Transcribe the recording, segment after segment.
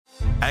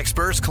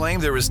Experts claim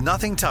there is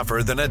nothing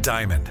tougher than a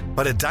diamond.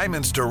 But at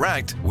Diamonds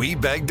Direct, we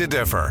beg to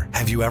differ.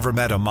 Have you ever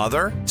met a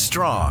mother?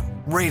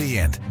 Strong,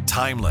 radiant,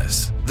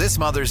 timeless. This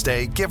Mother's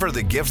Day, give her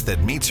the gift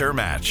that meets her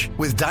match.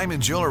 With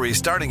diamond jewelry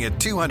starting at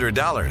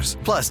 $200.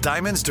 Plus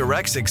Diamonds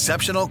Direct's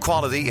exceptional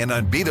quality and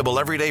unbeatable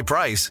everyday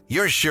price,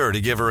 you're sure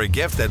to give her a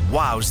gift that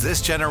wows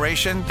this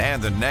generation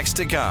and the next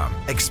to come.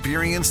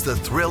 Experience the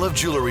thrill of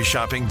jewelry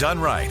shopping done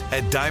right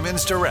at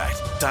Diamonds Direct.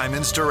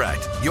 Diamonds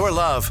Direct. Your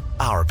love,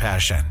 our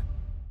passion.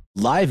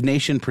 Live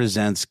Nation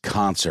presents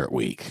Concert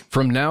Week.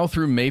 From now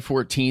through May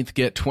 14th,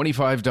 get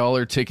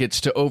 $25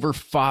 tickets to over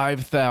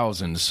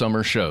 5,000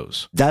 summer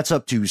shows. That's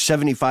up to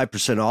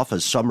 75% off a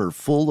summer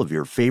full of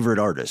your favorite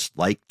artists,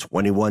 like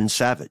 21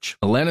 Savage,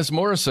 Alanis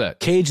Morissette,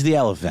 Cage the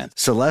Elephant,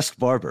 Celeste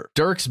Barber,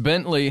 Dierks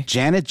Bentley,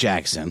 Janet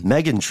Jackson,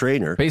 Meghan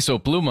Trainor, Peso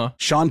Pluma,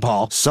 Sean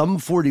Paul, Sum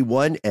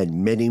 41,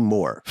 and many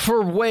more.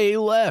 For way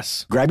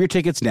less. Grab your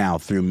tickets now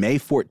through May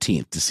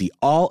 14th to see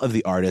all of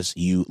the artists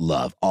you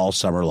love all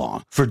summer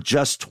long for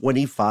just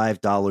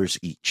 $25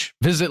 each.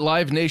 Visit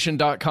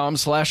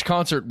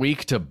livenation.com/Concert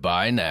Week to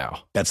buy now.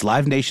 That's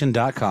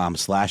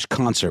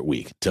livenation.com/Concert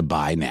Week to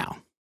buy now.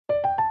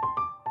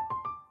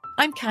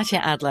 I'm Katya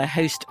Adler,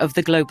 host of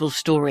The Global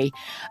Story.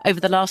 Over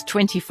the last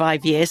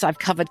 25 years, I've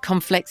covered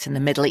conflicts in the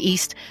Middle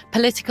East,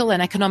 political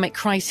and economic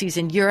crises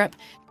in Europe,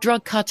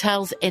 drug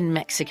cartels in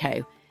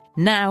Mexico.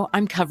 Now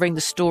I'm covering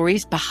the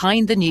stories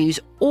behind the news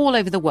all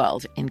over the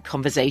world in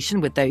conversation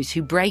with those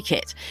who break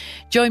it.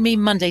 Join me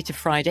Monday to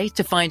Friday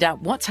to find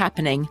out what's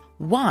happening,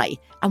 why,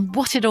 and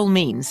what it all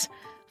means.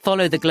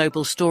 Follow The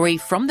Global Story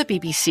from the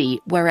BBC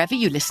wherever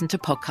you listen to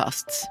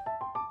podcasts.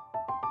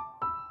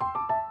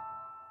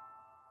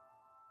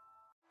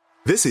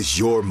 This is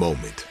your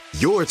moment,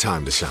 your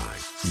time to shine,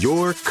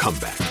 your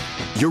comeback.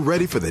 You're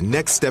ready for the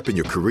next step in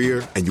your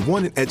career, and you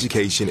want an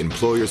education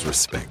employers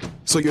respect.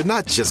 So you're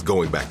not just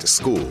going back to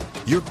school,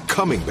 you're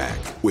coming back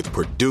with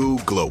Purdue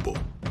Global.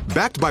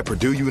 Backed by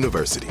Purdue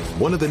University,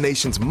 one of the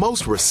nation's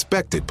most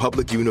respected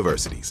public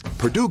universities,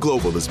 Purdue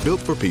Global is built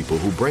for people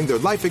who bring their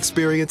life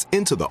experience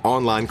into the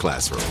online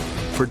classroom.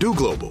 Purdue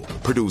Global,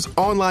 Purdue's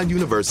online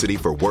university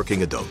for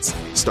working adults.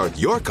 Start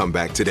your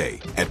comeback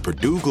today at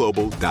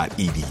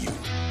purdueglobal.edu.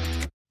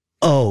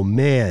 Oh,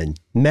 man.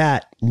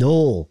 Matt,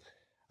 Noel,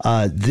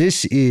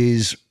 this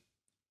is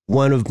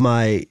one of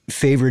my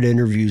favorite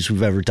interviews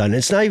we've ever done.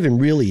 It's not even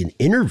really an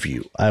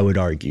interview, I would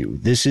argue.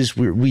 This is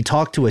where we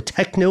talk to a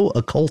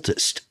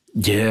techno-occultist.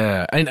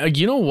 Yeah. And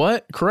you know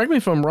what? Correct me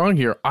if I'm wrong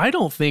here. I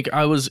don't think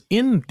I was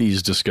in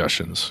these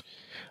discussions.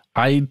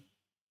 I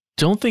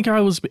don't think I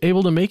was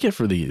able to make it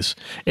for these.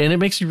 And it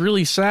makes me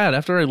really sad.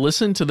 After I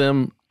listened to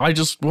them, I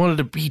just wanted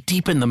to be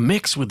deep in the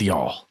mix with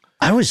y'all.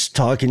 I was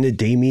talking to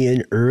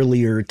Damien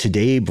earlier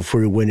today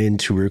before we went in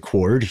to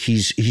record.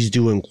 He's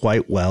doing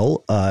quite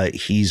well.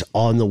 He's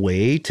on the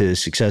way to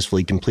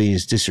successfully completing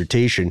his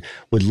dissertation.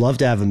 Would love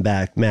to have him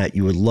back. Matt,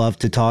 you would love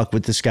to talk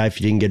with this guy if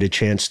you didn't get a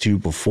chance to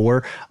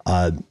before.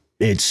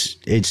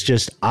 It's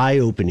just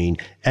eye-opening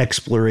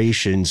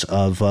explorations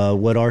of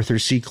what Arthur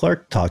C.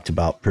 Clarke talked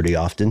about pretty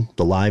often,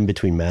 the line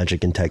between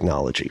magic and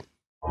technology.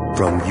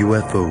 From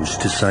UFOs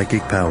to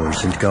psychic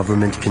powers and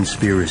government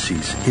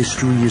conspiracies,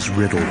 history is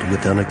riddled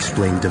with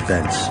unexplained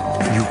events.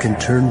 You can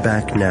turn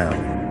back now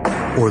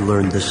or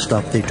learn the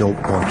stuff they don't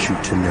want you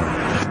to know.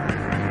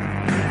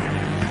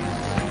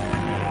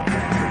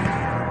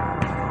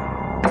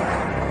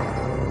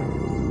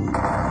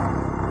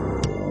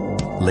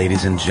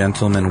 Ladies and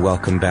gentlemen,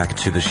 welcome back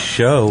to the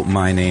show.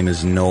 My name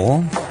is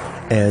Noel.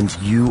 And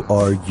you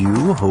are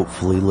you,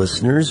 hopefully,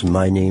 listeners.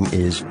 My name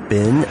is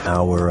Ben,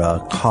 our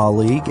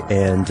colleague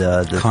and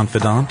the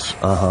confidant.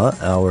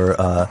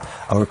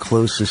 Our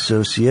close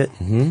associate.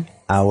 Mm-hmm.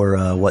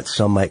 Our what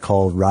some might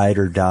call ride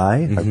or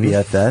die, our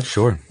BFF.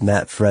 Sure.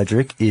 Matt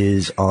Frederick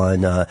is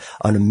on a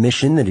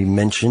mission that he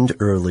mentioned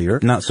earlier.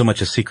 Not so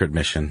much a secret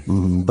mission,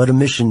 but a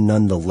mission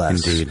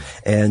nonetheless. Indeed.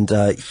 And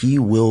he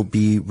will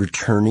be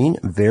returning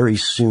very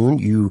soon.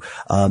 You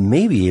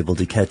may be able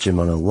to catch him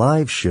on a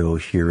live show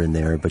here and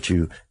there, but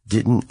you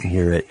didn't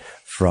hear it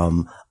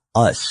from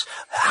us.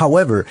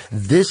 However,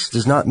 this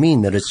does not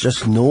mean that it's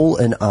just Noel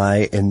and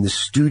I in the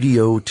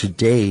studio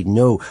today.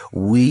 No,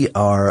 we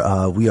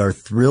are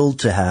thrilled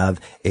to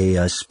have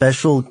a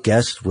special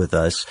guest with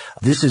us.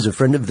 This is a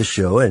friend of the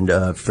show and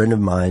a friend of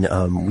mine.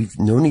 We've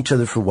known each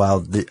other for a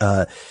while.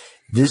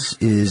 This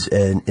is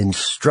an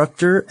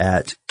instructor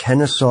at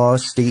Kennesaw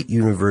State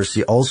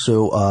University,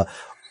 also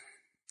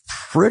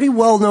pretty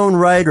well-known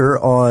writer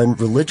on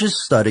religious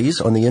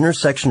studies on the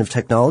intersection of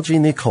technology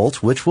and the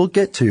occult, which we'll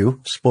get to,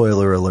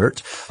 spoiler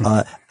alert,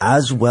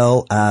 as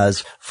well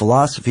as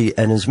philosophy.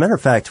 And as a matter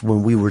of fact,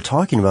 when we were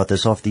talking about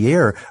this off the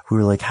air, we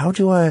were like, how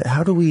do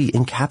we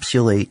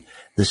encapsulate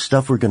the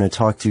stuff we're going to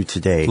talk to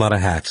today? A lot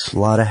of hats. A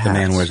lot of hats. The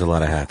man wears a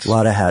lot of hats. A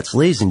lot of hats.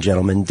 Ladies and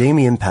gentlemen,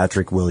 Damian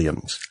Patrick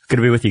Williams. Good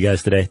to be with you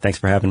guys today. Thanks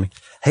for having me.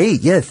 Hey,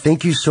 yeah,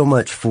 thank you so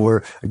much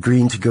for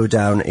agreeing to go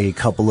down a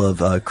couple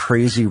of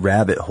crazy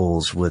rabbit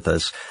holes with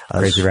us.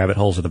 Crazy rabbit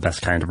holes are the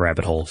best kind of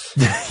rabbit holes.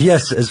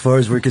 Yes, as far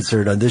as we're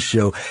concerned on this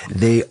show,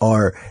 they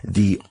are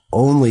the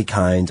only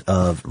kind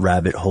of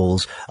rabbit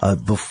holes.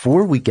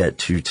 Before we get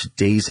to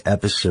today's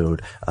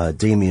episode,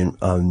 Damien,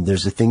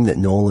 there's a thing that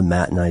Noel and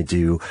Matt and I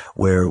do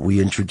where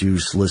we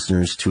introduce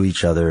listeners to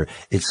each other.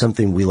 It's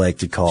something we like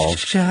to call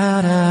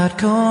Shout Out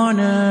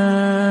Corners.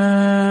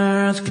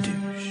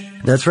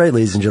 That's right,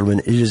 ladies and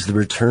gentlemen. It is the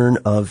return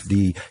of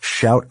the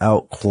Shout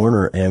Out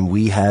Corner, and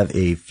we have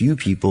a few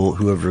people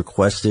who have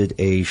requested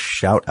a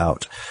shout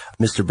out.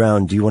 Mr.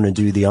 Brown, do you want to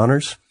do the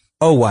honors?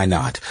 Oh, why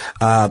not?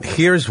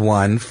 Here's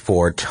one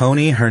for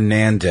Tony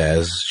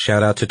Hernandez.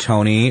 Shout out to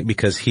Tony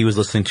because he was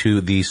listening to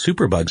the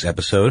Superbugs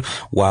episode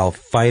while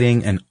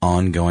fighting an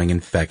ongoing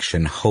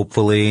infection.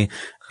 Hopefully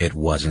it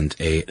wasn't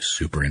a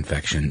super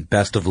infection.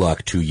 Best of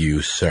luck to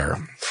you, sir.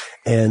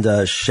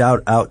 And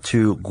shout out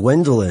to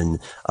Gwendolyn,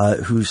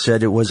 who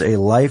said it was a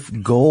life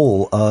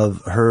goal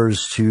of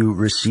hers to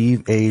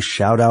receive a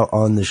shout out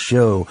on the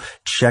show.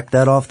 Check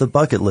that off the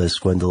bucket list,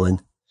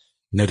 Gwendolyn.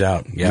 No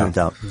doubt. Yeah. No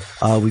doubt.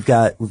 We've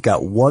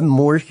got one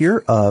more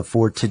here,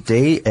 for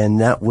today, and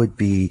that would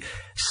be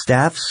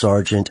Staff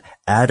Sergeant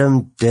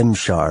Adam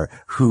Demshar,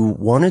 who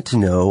wanted to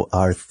know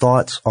our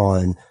thoughts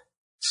on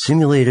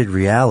simulated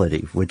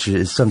reality, which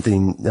is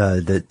something,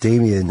 that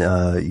Damien,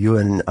 you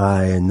and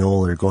I and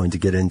Noel are going to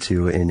get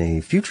into in a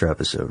future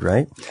episode,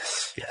 right?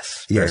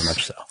 Yes. Very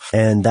much so.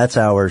 And that's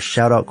our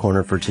shout out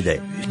corner for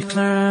today.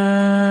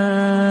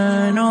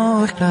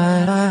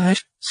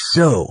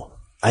 So,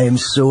 I am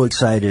so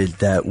excited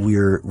that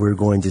we're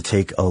going to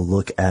take a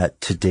look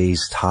at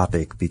today's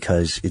topic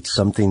because it's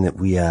something that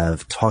we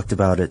have talked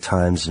about at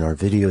times in our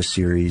video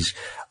series.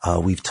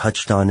 We've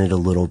touched on it a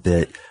little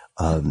bit.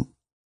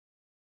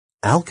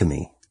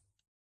 Alchemy.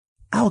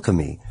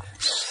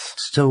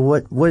 So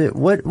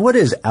what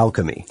is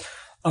alchemy?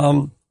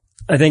 I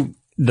think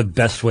the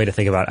best way to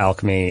think about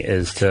alchemy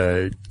is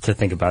to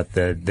think about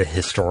the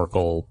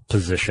historical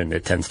position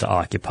it tends to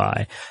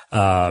occupy.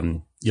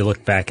 You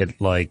look back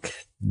at like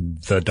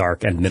the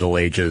Dark and Middle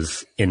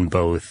Ages in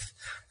both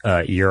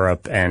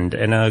Europe and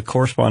in a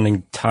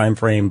corresponding time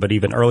frame, but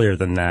even earlier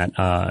than that,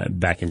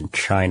 back in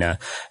China,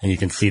 and you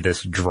can see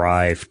this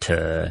drive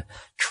to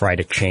try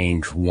to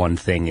change one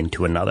thing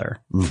into another.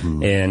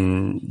 Mm-hmm.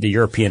 In the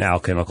European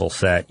alchemical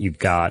set, you've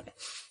got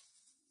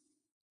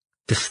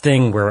this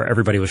thing where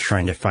everybody was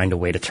trying to find a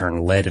way to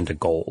turn lead into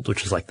gold,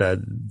 which is like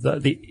the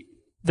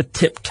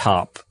tip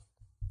top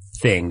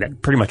thing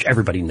that pretty much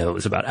everybody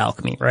knows about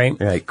alchemy, right?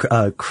 Right.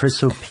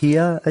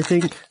 Chrysopoeia, I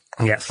think.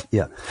 Yes.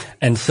 Yeah.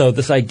 And so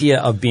this idea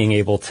of being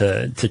able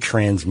to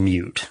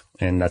transmute,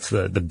 and that's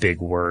the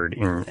big word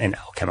in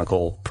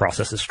alchemical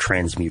processes,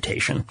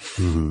 transmutation.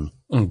 Mm-hmm.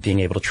 Being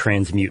able to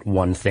transmute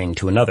one thing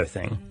to another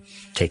thing,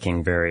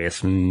 taking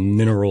various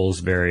minerals,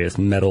 various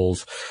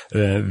metals,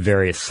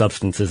 various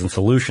substances and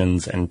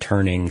solutions and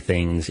turning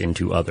things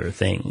into other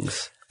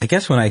things. I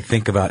guess when I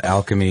think about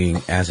alchemy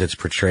as it's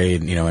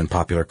portrayed, in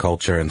popular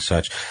culture and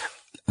such,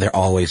 there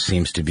always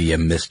seems to be a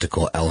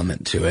mystical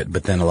element to it.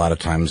 But then a lot of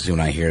times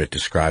when I hear it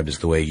described as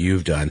the way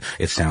you've done,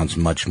 it sounds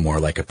much more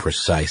like a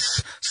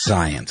precise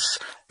science.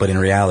 But in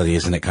reality,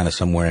 isn't it kind of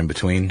somewhere in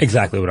between?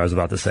 Exactly what I was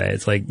about to say.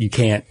 It's like you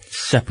can't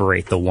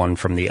separate the one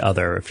from the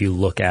other. If you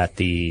look at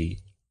the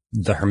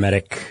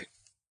Hermetic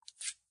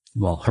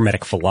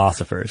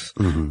philosophers,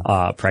 mm-hmm.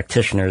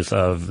 Practitioners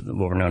of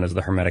what were known as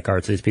the Hermetic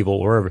arts. These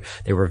people were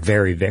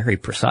very, very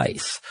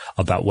precise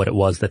about what it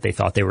was that they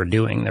thought they were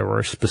doing. There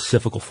were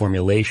specific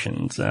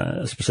formulations,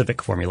 specific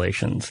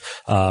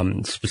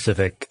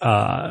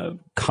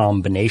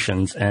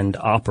combinations and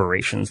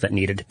operations that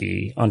needed to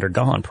be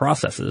undergone,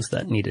 processes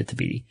that needed to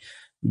be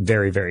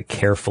very, very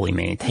carefully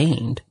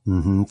maintained.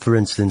 Mm-hmm. For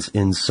instance,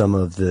 in some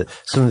of the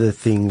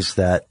things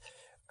that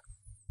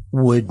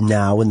would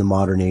now in the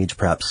modern age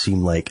perhaps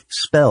seem like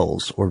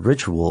spells or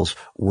rituals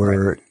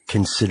were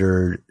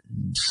considered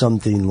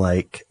something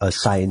like a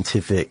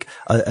scientific,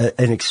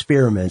 an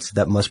experiment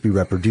that must be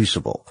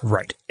reproducible.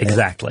 Right.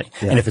 Exactly.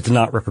 And if it's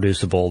not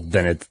reproducible,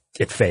 then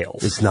it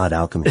fails. It's not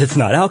alchemy. It's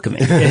not alchemy.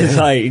 It's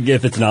like,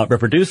 if it's not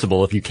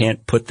reproducible, if you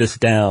can't put this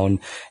down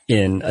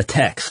in a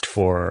text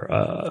for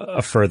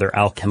a further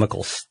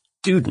alchemical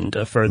student,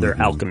 a further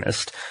mm-hmm.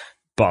 alchemist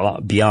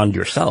beyond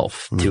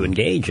yourself mm-hmm. to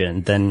engage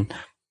in, then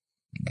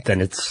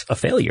it's a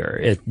failure.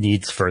 It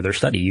needs further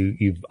study.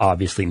 You've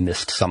obviously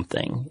missed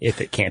something if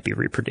it can't be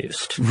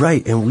reproduced.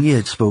 Right. And we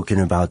had spoken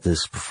about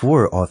this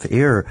before off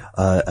air.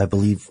 I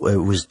believe it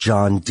was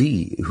John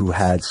Dee who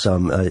had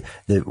some,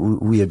 that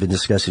we had been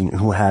discussing,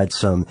 who had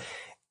some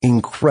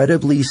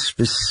incredibly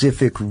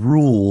specific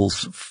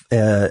rules,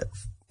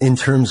 in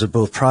terms of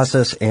both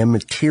process and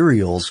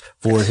materials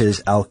for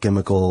his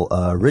alchemical,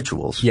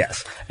 rituals.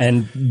 Yes.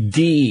 And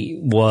Dee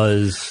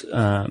was,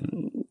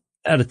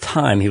 at a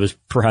time, he was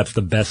perhaps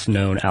the best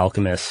known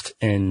alchemist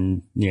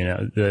in,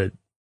 the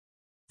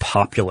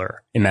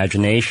popular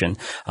imagination.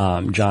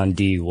 John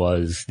Dee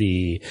was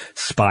the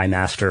spy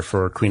master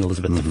for Queen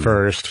Elizabeth mm-hmm.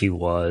 I. He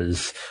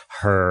was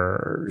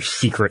her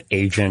secret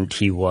agent.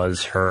 He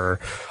was her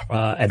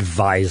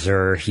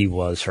advisor. He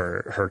was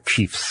her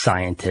chief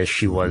scientist.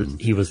 He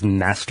was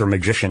master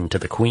magician to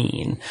the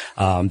queen.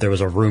 There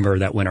was a rumor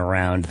that went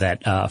around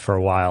that for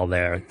a while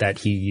there that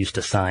he used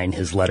to sign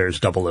his letters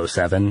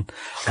 007.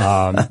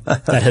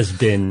 That has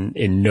been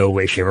in no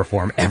way, shape, or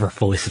form ever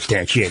fully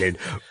substantiated.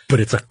 But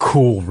it's a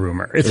cool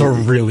rumor. It's a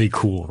really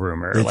cool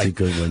rumor. It's a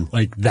good one.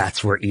 Like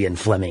that's where Ian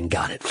Fleming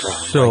got it from.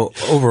 So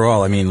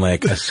overall, I mean,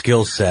 like a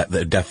skill set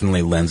that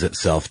definitely lends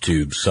itself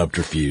to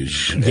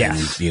subterfuge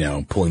Yes.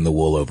 and, pulling the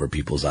wool over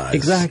people's eyes.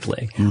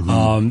 Exactly.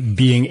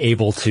 Being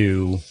able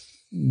to,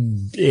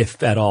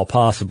 if at all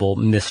possible,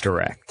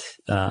 misdirect,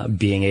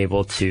 being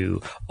able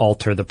to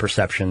alter the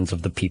perceptions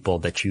of the people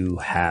that you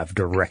have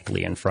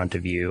directly in front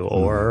of you,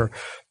 or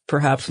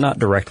perhaps not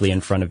directly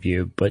in front of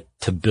you, but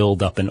to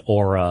build up an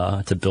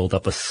aura, to build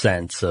up a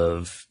sense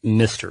of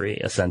mystery,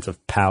 a sense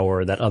of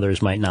power that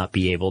others might not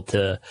be able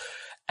to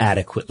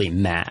adequately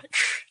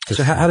match.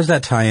 So how does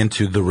that tie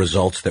into the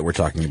results that we're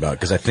talking about?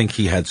 Because I think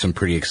he had some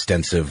pretty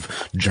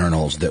extensive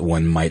journals that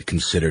one might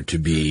consider to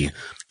be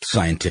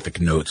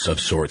scientific notes of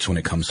sorts when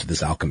it comes to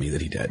this alchemy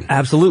that he did.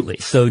 Absolutely.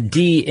 So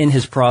Dee, in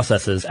his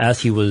processes, as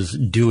he was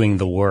doing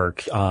the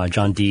work,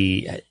 John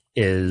Dee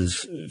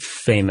is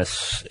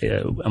famous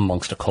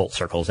amongst occult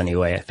circles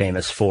anyway,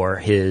 famous for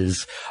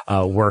his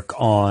work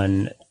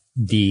on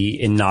the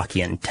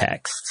Enochian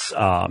texts.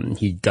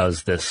 He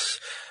does this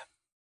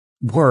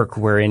work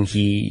wherein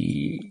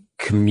he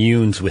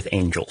communes with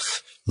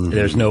angels.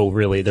 There's no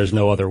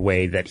other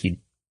way that you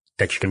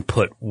can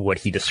put what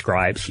he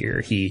describes here.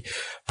 He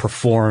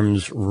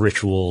performs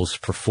rituals,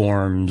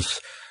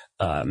 performs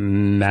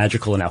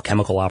magical and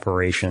alchemical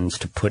operations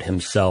to put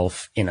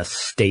himself in a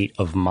state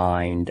of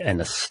mind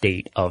and a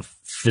state of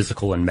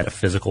physical and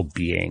metaphysical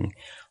being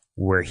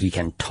where he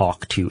can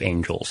talk to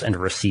angels and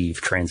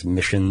receive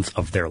transmissions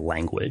of their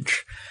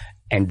language.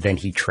 And then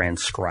he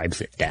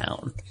transcribes it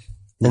down.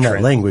 And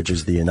that language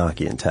is the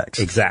Enochian text.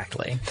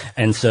 Exactly.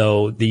 And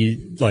so the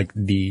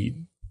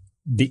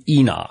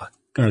Enoch,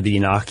 or the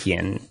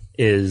Enochian,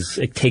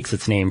 it takes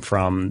its name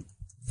from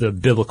the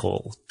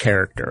biblical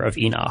character of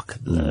Enoch.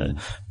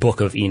 The Book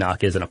of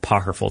Enoch is an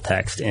apocryphal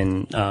text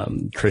in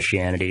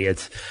Christianity.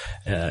 Its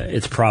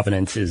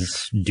provenance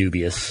is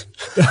dubious,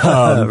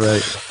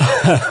 Right.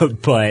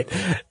 but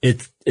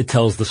it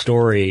tells the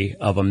story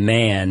of a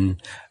man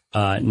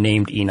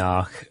named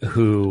Enoch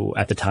who,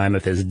 at the time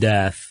of his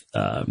death,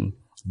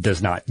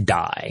 does not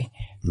die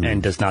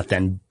and does not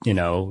then,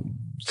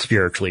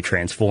 spiritually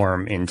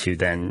transform into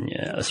then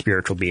a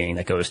spiritual being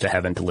that goes to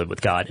heaven to live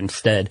with God.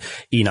 Instead,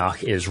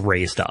 Enoch is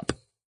raised up.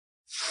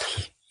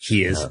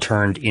 He is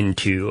turned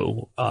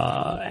into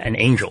an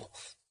angel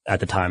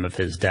at the time of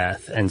his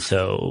death. And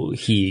so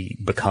he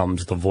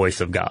becomes the voice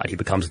of God. He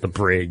becomes the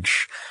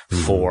bridge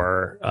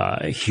for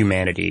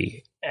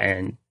humanity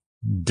and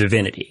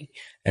divinity.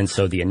 And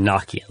so the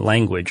Enochian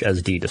language,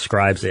 as Dee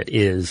describes it,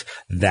 is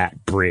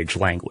that bridge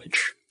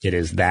language. It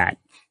is that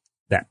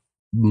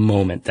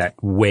moment,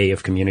 that way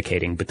of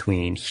communicating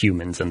between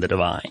humans and the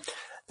divine.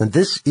 Now,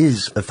 this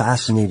is a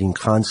fascinating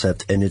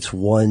concept, and it's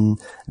one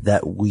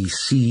that we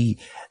see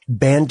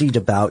bandied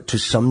about to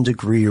some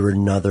degree or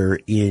another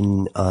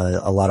in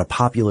a lot of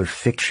popular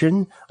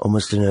fiction,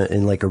 almost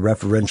in like a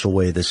referential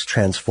way, this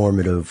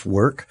transformative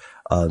work.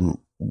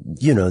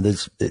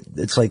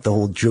 It's like the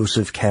whole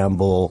Joseph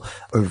Campbell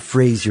or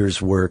Frazier's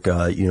work,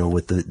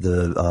 with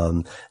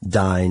the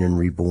dying and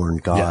reborn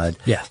God.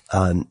 Yeah.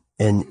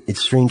 And it's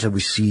strange that we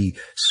see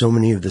so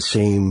many of the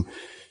same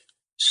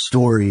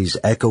stories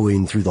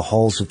echoing through the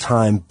halls of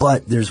time.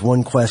 But there's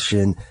one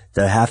question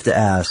that I have to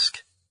ask.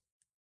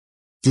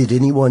 Did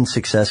anyone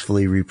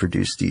successfully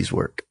reproduce Dee's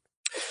work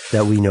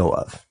that we know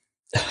of?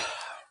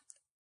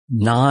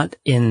 Not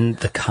in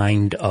the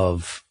kind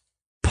of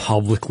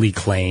publicly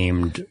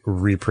claimed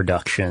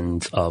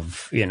reproductions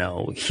of,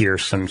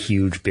 here's some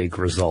huge big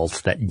results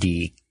that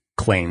Dee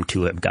claimed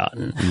to have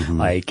gotten.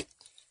 Like,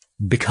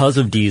 because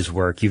of Dee's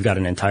work, you've got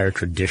an entire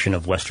tradition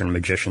of Western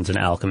magicians and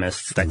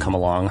alchemists that come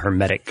along,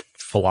 Hermetic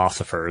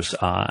philosophers,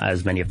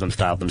 as many of them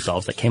styled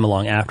themselves, that came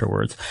along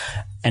afterwards.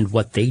 And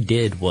what they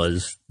did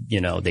was,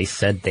 they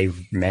said they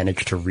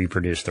managed to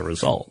reproduce the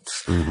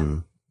results.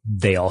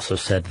 They also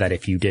said that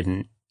if you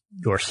didn't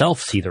yourself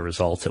see the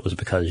results, it was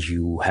because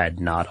you had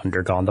not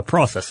undergone the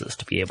processes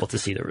to be able to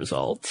see the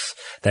results.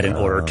 That in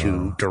order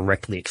to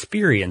directly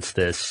experience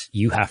this,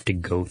 you have to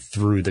go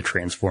through the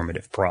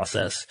transformative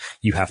process.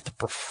 You have to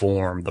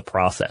perform the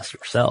process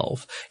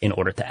yourself in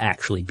order to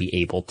actually be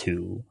able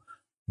to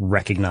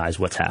recognize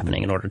what's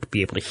happening, in order to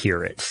be able to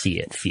hear it, see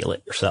it, feel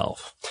it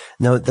yourself.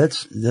 No,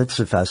 that's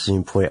a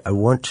fascinating point. I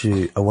want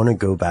to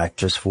go back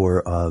just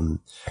for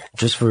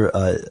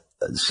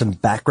some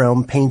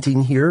background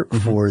painting here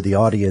for the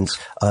audience.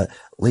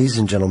 Ladies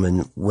and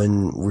gentlemen,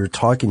 when we're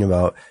talking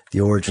about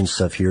the origin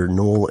stuff here,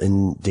 Noel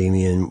and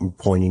Damien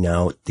pointing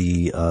out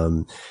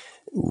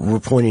we're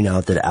pointing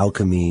out that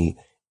alchemy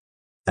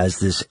as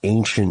this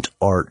ancient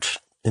art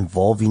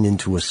evolving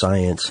into a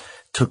science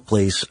took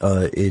place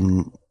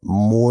in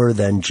more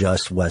than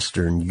just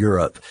Western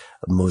Europe.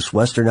 Most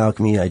Western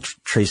alchemy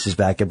traces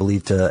back, I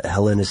believe, to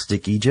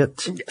Hellenistic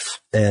Egypt. Yes.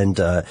 And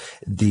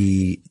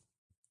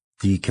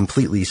the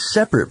completely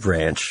separate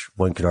branch,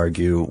 one could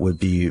argue, would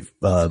be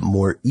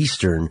more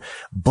Eastern.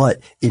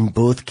 But in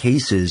both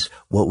cases,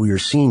 what we are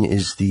seeing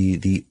is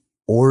the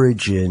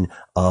origin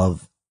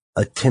of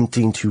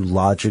attempting to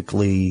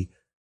logically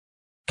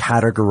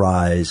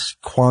categorize,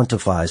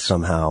 quantify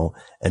somehow,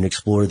 and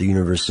explore the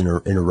universe in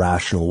a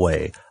rational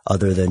way,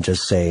 other than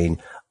just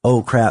saying,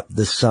 oh crap,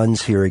 the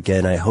sun's here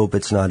again. I hope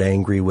it's not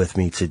angry with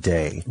me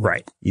today.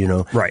 Right. You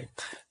know? Right.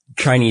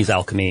 Chinese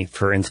alchemy,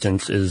 for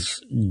instance,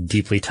 is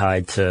deeply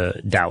tied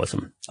to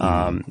Taoism.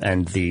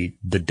 And the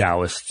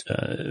Taoist,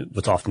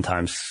 what's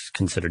oftentimes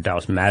considered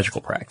Taoist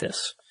magical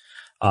practice.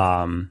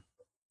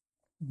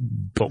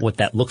 But what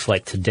that looks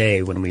like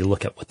today, when we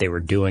look at what they were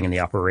doing and the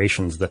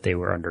operations that they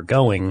were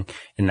undergoing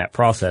in that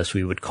process,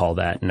 we would call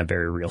that, in a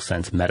very real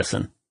sense,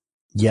 medicine.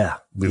 Yeah.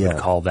 We would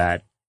call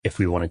that, if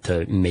we wanted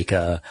to make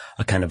a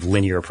kind of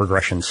linear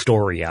progression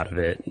story out of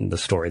it, the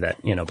story that,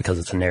 you know, because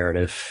it's a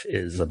narrative,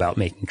 is about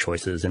making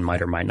choices and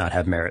might or might not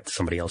have merit to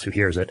somebody else who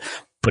hears it.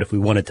 But if we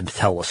wanted to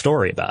tell a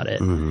story about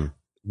it,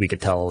 we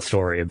could tell a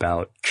story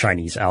about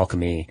Chinese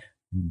alchemy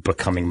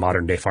becoming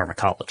modern day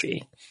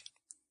pharmacology.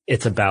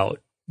 It's about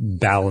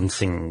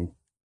balancing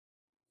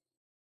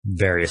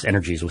various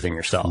energies within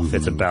yourself.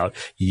 It's about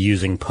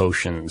using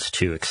potions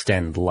to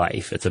extend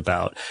life. It's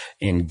about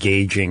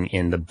engaging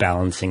in the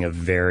balancing of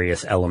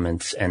various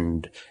elements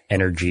and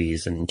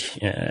energies. And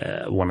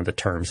one of the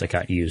terms that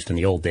got used in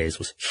the old days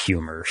was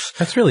humors.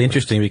 That's really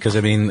interesting because,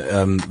 I mean,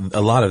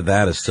 a lot of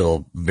that is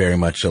still very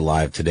much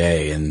alive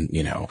today, and,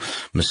 you know,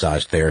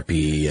 massage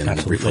therapy and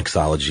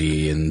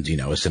reflexology and, you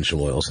know,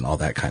 essential oils and all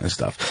that kind of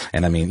stuff.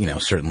 And I mean, you know,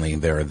 certainly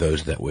there are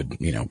those that would,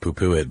 you know,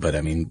 poo-poo it, but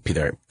I mean,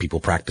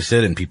 people practice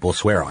it and people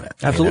swear on it.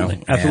 Absolutely.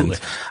 You know? Absolutely.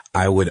 And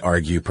I would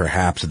argue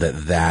perhaps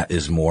that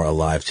is more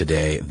alive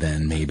today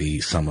than maybe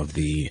some of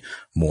the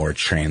more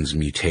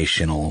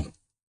transmutational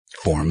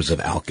forms of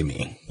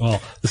alchemy.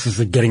 Well, this is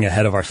getting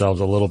ahead of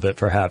ourselves a little bit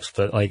perhaps,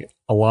 but like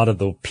a lot of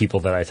the people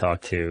that I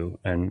talk to,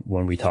 and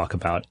when we talk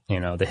about, you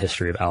know, the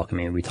history of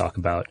alchemy, we talk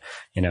about,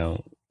 you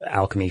know,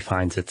 alchemy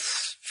finds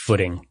its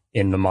footing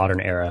in the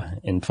modern era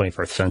in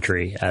 21st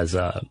century as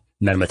a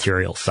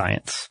metamaterial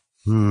science.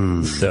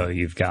 So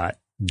you've got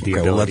the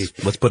ability.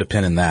 Well, let's put a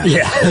pin in that.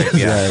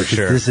 Yeah, for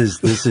sure. This is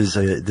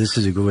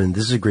a good one.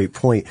 This is a great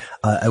point.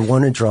 I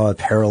want to draw a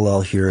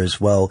parallel here as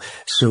well.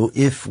 So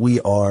if we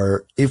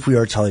are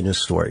telling a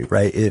story,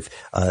 right? If,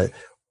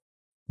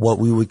 what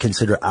we would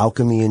consider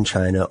alchemy in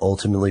China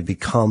ultimately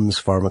becomes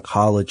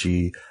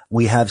pharmacology,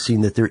 we have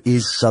seen that there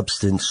is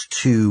substance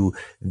to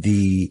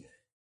the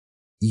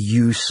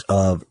use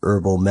of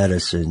herbal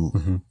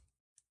medicine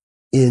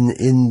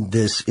in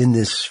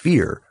this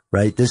sphere.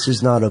 Right? This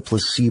is not a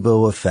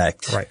placebo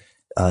effect. Right.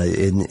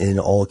 In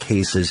all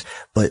cases.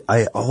 But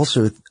I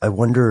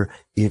wonder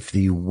if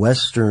the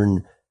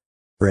Western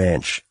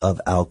branch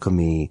of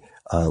alchemy,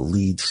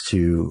 leads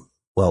to,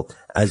 well,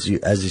 as you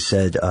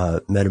said,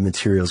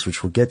 metamaterials,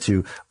 which we'll get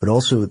to, but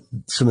also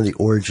some of the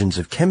origins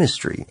of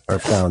chemistry are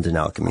found in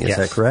alchemy. Is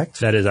that correct?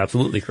 That is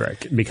absolutely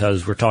correct,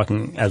 because we're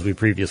talking, as we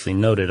previously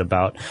noted,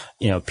 about,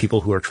 you know,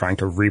 people who are trying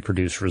to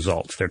reproduce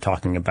results. They're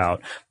talking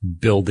about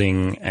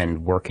building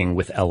and working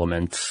with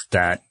elements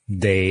that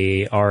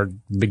they are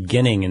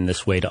beginning in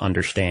this way to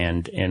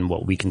understand in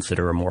what we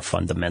consider a more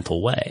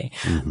fundamental way.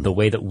 The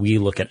way that we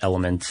look at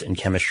elements in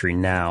chemistry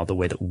now, the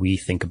way that we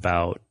think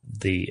about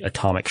the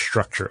atomic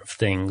structure of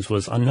things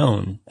was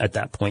unknown at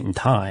that point in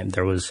time.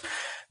 There was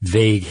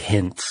vague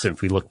hints,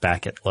 if we look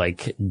back at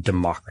like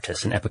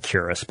Democritus and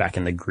Epicurus back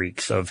in the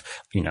Greeks, of,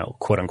 you know,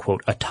 quote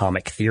unquote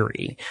atomic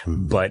theory.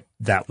 But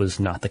that was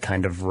not the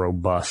kind of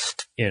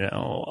robust, you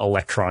know,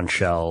 electron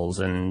shells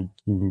and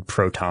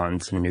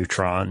protons and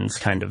neutrons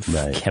kind of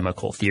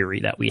chemical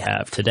theory that we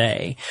have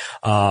today.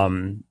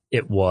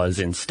 It was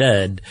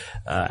instead,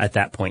 at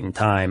that point in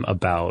time,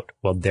 about,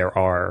 well, there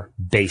are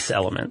base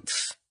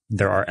elements.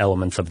 There are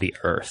elements of the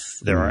earth.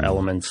 There are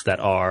elements that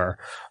are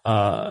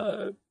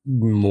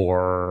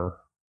more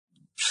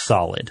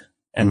solid.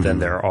 And then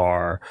there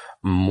are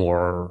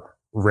more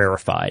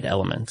rarefied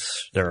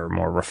elements. There are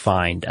more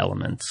refined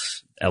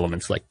elements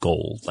like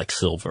gold, like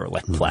silver,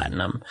 like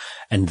platinum.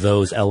 And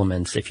those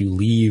elements, if you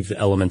leave the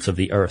elements of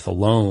the earth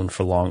alone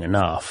for long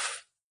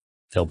enough,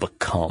 they'll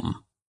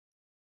become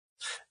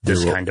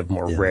this kind of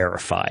more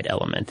rarefied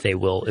element. They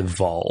will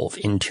evolve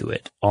into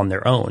it on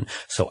their own.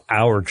 So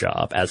our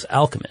job as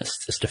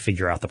alchemists is to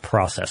figure out the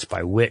process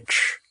by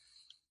which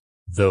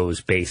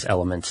those base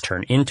elements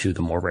turn into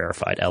the more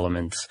rarefied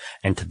elements,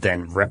 and to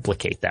then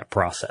replicate that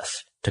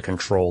process, to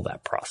control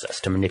that process,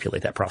 to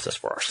manipulate that process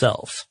for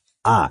ourselves.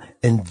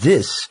 And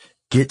this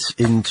gets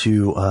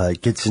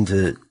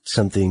into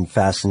something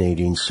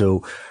fascinating.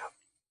 So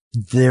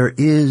there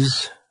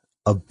is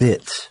a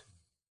bit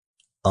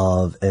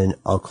of an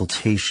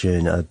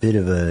occultation, a bit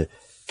of a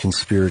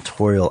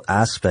conspiratorial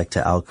aspect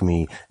to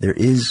alchemy, there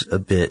is a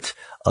bit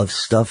of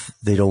stuff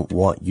they don't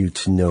want you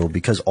to know,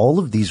 because all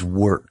of these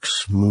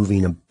works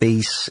moving a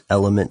base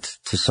element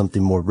to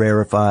something more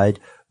rarefied,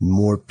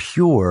 more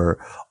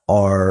pure,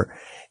 are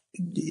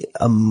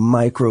a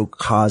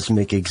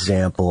microcosmic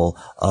example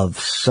of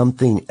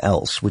something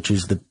else, which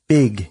is the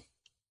big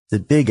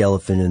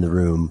elephant in the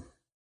room,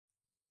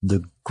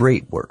 the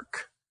great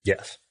work.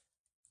 Yes.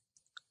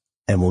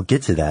 And we'll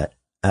get to that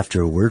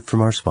after a word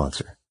from our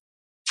sponsor.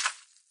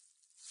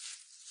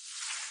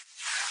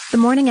 The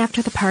morning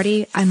after the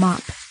party, I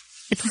mop.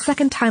 It's the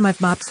second time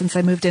I've mopped since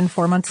I moved in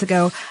 4 months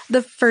ago,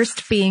 the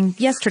first being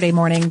yesterday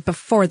morning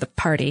before the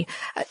party.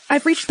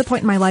 I've reached the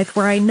point in my life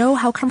where I know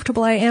how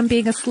comfortable I am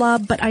being a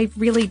slob, but I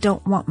really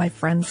don't want my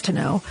friends to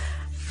know.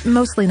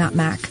 Mostly not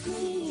Mac.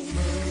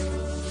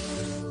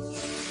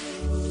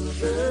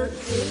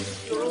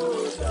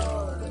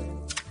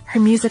 Her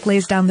music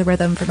lays down the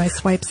rhythm for my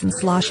swipes and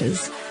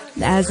sloshes,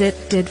 as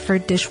it did for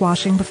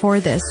dishwashing before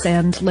this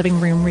and living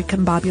room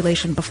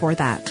recombobulation before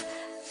that.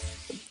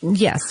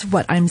 Yes,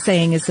 what I'm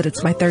saying is that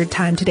it's my third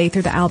time today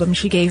through the album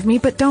she gave me,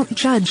 but don't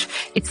judge.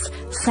 It's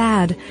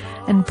sad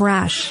and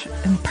brash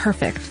and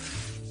perfect.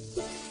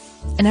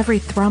 And every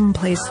thrum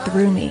plays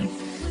through me,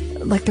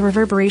 like the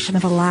reverberation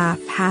of a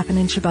laugh half an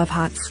inch above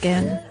hot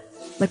skin,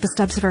 like the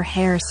stubs of her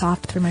hair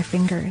soft through my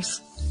fingers.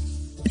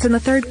 It's in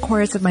the third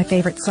chorus of my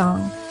favorite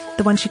song,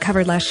 the one she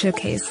covered last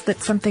showcase,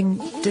 that something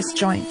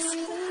disjoints.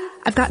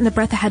 I've gotten a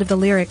breath ahead of the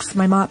lyrics,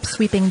 my mop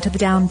sweeping to the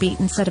downbeat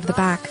instead of the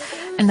back,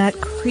 and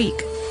that creak.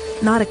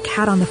 Not a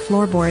cat on the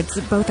floorboards.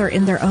 Both are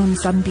in their own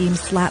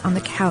sunbeams flat on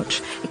the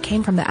couch. It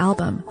came from the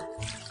album.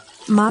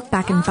 Mop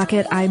back in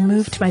bucket, I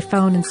moved to my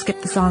phone and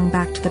skipped the song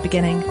back to the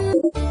beginning.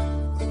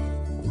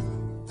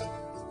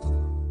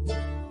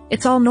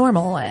 It's all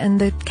normal, and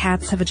the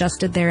cats have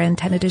adjusted their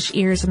antenna-dish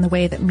ears in the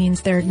way that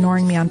means they're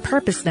ignoring me on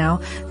purpose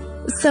now.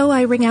 So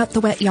I ring out the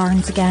wet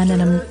yarns again,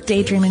 and I'm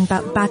daydreaming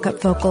about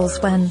backup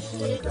vocals when...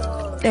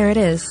 there it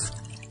is.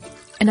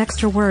 An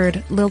extra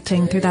word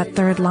lilting through that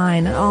third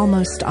line,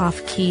 almost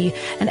off-key,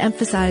 and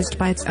emphasized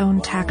by its own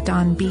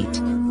tacked-on beat.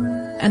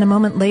 And a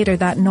moment later,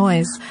 that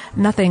noise,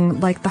 nothing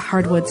like the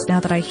hardwoods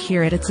now that I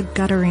hear it. It's a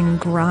guttering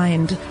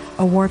grind,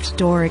 a warped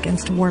door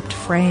against a warped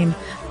frame,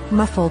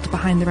 muffled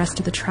behind the rest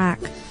of the track.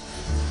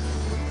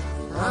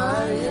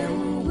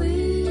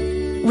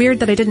 Weird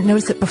that I didn't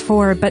notice it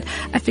before, but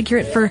I figure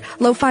it for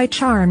lo-fi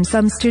charm,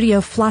 some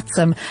studio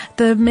flotsam,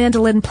 the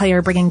mandolin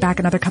player bringing back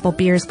another couple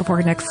beers before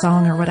her next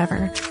song or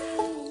whatever.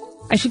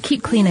 I should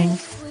keep cleaning.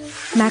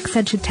 Max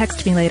said she'd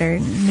text me later,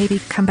 maybe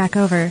come back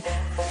over.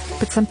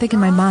 But something in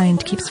my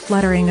mind keeps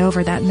fluttering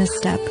over that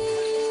misstep.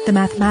 The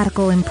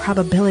mathematical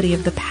improbability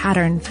of the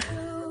pattern.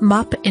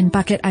 Mop in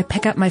bucket, I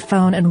pick up my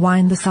phone and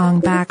wind the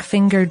song back,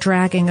 finger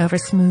dragging over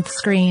smooth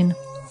screen.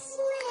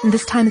 And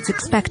this time it's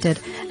expected,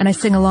 and I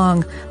sing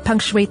along,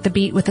 punctuate the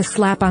beat with a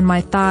slap on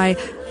my thigh,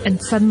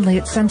 and suddenly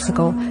it's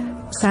sensical,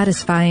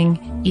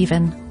 satisfying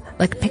even,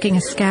 like picking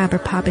a scab or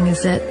popping a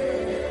zit.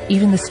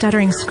 Even the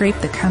stuttering scrape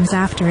that comes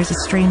after is a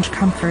strange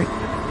comfort.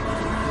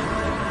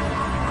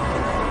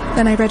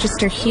 Then I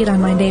register heat on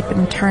my nape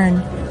and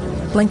turn,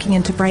 blinking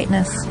into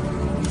brightness.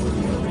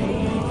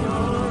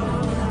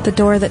 The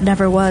door that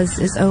never was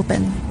is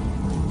open,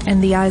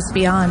 and the eyes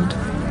beyond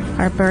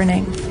are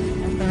burning.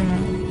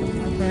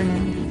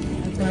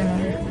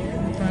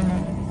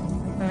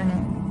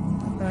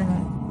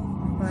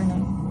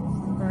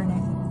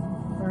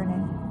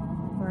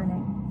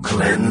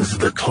 Cleanse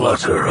the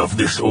clutter of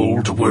this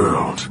old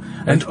world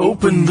and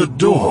open the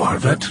door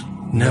that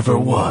never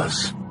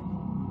was.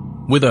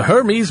 With a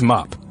Hermes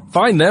mop,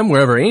 find them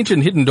wherever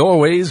ancient hidden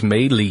doorways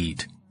may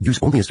lead. Use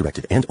only as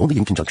directed and only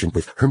in conjunction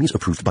with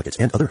Hermes-approved buckets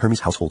and other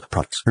Hermes household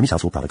products. Hermes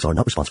household products are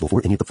not responsible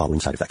for any of the following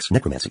side effects: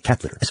 necromancy,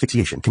 cat litter,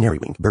 asphyxiation, canary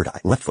wing, bird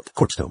eye, left foot,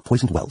 corpse toe,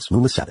 poisoned wells,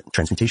 moonless satin,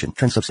 transmutation,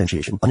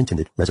 transubstantiation,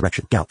 unintended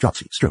resurrection, gout,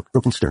 dropsy, stroke,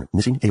 broken sternum,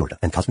 missing aorta,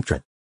 and cosmic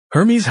dread.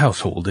 Hermes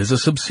Household is a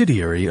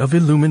subsidiary of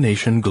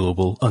Illumination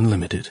Global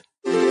Unlimited.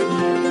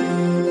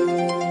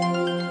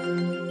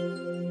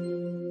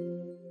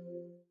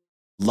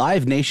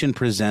 Live Nation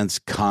presents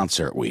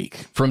Concert Week.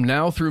 From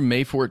now through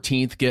May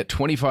 14th, get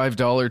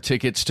 $25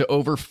 tickets to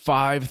over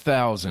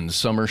 5,000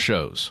 summer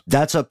shows.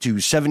 That's up to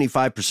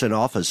 75%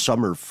 off a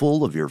summer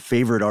full of your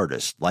favorite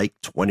artists, like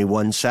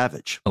 21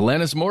 Savage,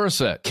 Alanis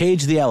Morissette,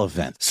 Cage the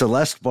Elephant,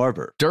 Celeste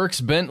Barber,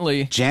 Dierks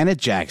Bentley, Janet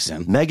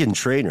Jackson, Meghan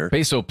Trainor,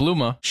 Peso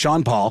Pluma,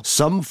 Sean Paul,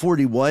 Sum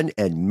 41,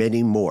 and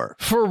many more.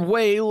 For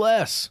way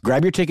less.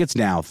 Grab your tickets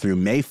now through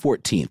May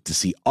 14th to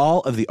see all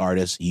of the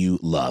artists you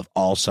love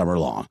all summer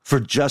long. For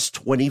just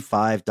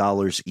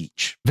 $25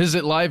 each.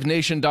 Visit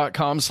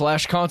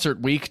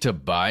livenation.com/Concert Week to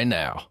buy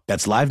now.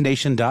 That's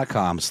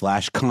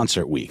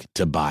livenation.com/Concert Week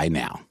to buy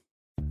now.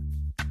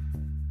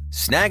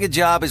 Snag a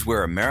Job is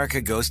where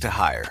America goes to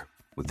hire,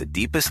 with the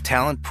deepest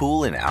talent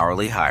pool in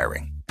hourly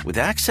hiring. With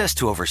access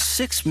to over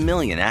 6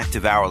 million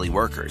active hourly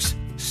workers,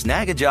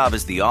 Snag a Job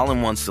is the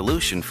all-in-one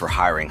solution for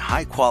hiring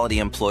high-quality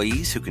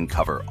employees who can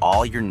cover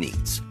all your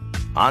needs.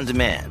 On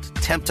demand,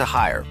 temp to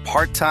hire,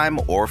 part-time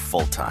or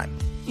full-time.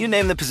 You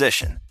name the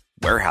position.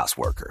 Warehouse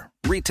worker,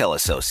 retail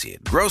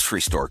associate,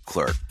 grocery store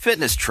clerk,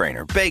 fitness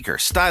trainer, baker,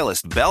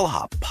 stylist,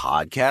 bellhop,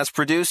 podcast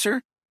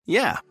producer?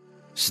 Yeah,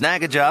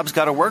 Snag-a-Job's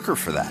got a worker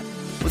for that.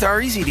 With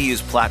our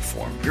easy-to-use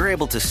platform, you're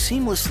able to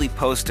seamlessly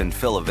post and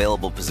fill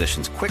available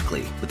positions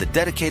quickly with a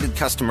dedicated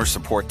customer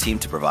support team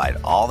to provide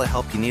all the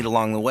help you need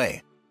along the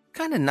way.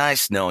 Kind of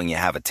nice knowing you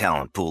have a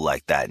talent pool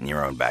like that in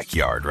your own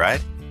backyard,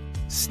 right?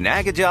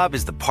 Snag-a-Job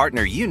is the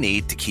partner you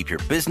need to keep your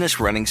business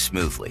running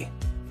smoothly.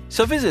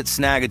 So visit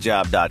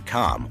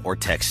snagajob.com or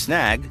text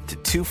snag to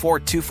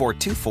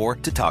 242424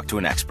 to talk to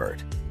an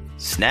expert.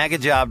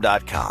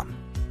 Snagajob.com,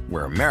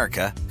 where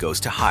America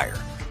goes to hire.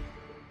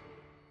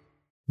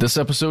 This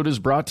episode is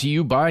brought to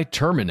you by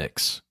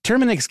Terminix.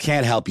 Terminix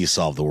can't help you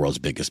solve the world's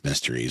biggest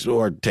mysteries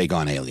or take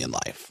on alien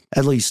life.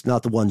 At least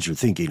not the ones you're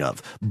thinking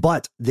of.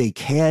 But they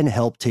can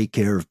help take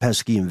care of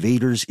pesky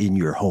invaders in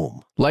your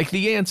home. Like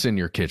the ants in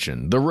your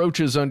kitchen, the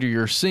roaches under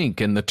your sink,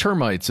 and the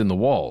termites in the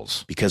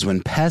walls. Because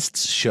when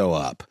pests show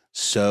up,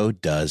 so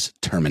does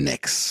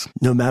Terminix.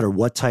 No matter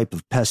what type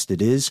of pest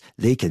it is,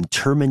 they can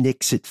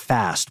Terminix it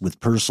fast with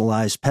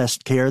personalized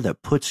pest care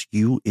that puts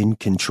you in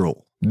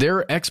control.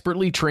 Their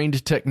expertly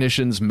trained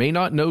technicians may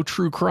not know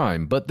true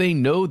crime, but they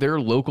know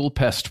their local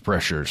pest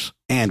pressures.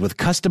 And with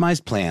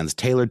customized plans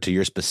tailored to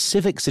your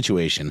specific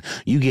situation,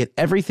 you get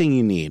everything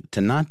you need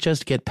to not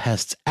just get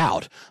pests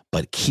out,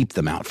 but keep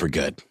them out for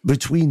good.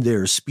 Between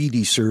their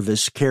speedy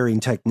service,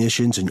 caring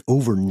technicians, and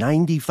over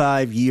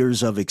 95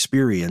 years of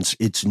experience,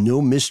 it's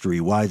no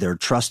mystery why they're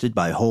trusted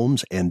by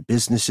homes and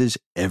businesses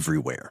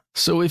everywhere.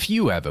 So if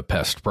you have a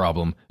pest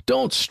problem,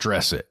 don't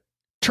stress it.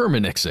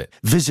 Terminix it.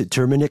 Visit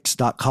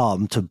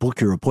Terminix.com to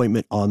book your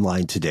appointment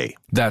online today.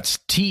 That's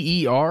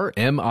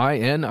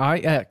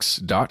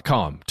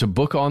TERMINIX.com to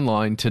book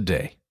online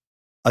today.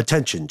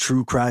 Attention,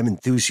 true crime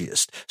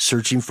enthusiast.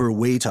 Searching for a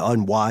way to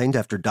unwind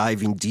after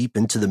diving deep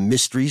into the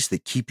mysteries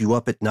that keep you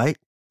up at night?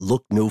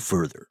 Look no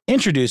further.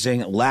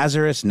 Introducing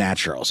Lazarus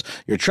Naturals,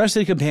 your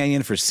trusted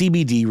companion for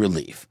CBD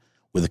relief.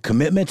 With a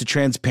commitment to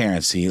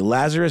transparency,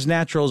 Lazarus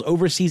Naturals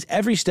oversees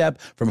every step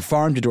from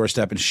farm to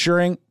doorstep,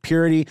 ensuring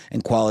purity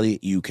and quality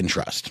you can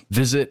trust.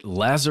 Visit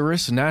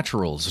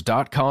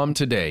LazarusNaturals.com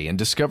today and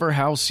discover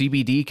how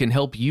CBD can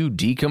help you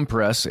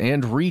decompress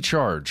and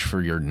recharge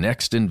for your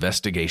next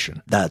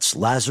investigation. That's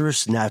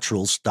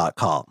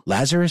LazarusNaturals.com.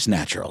 Lazarus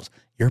Naturals,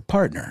 your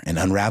partner in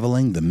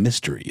unraveling the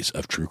mysteries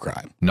of true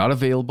crime. Not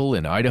available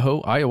in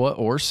Idaho, Iowa,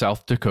 or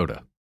South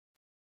Dakota.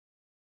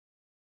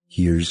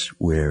 Here's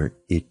where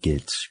it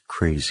gets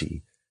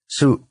crazy.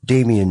 So,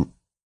 Damien,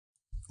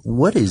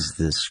 what is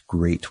this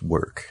great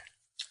work?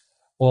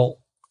 Well,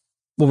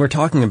 when we're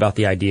talking about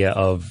the idea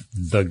of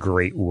the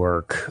great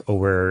work,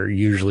 we're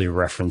usually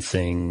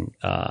referencing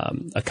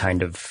a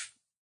kind of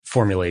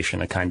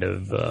formulation, a kind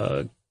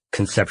of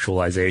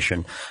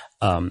conceptualization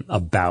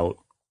about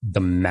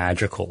the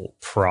magical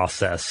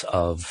process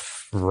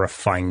of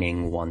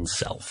refining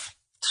oneself.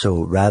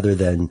 So rather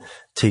than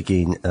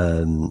taking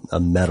a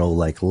metal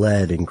like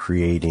lead and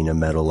creating a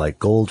metal like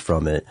gold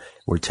from it,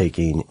 we're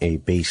taking a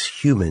base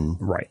human.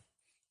 Right.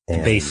 The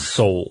base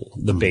soul,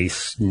 the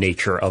base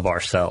nature of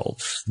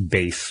ourselves.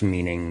 Base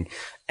meaning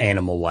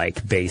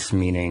animal-like, base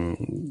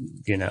meaning,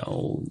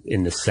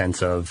 in the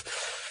sense of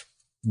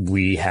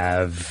we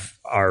have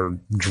our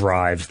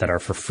drives that are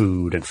for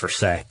food and for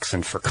sex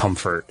and for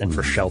comfort and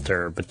for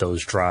shelter, but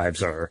those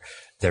drives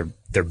they're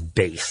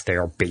base, they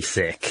are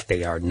basic,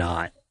 they are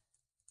not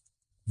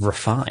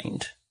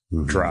refined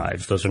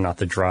drives. Those are not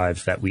the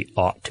drives that we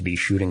ought to be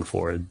shooting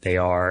for. They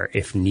are,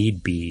 if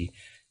need be,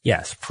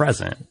 yes,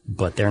 present,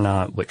 but they're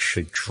not what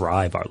should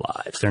drive our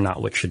lives. They're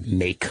not what should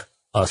make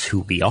us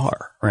who we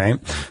are, right?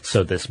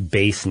 So this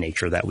base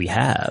nature that we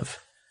have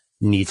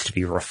needs to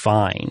be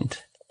refined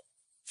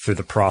through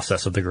the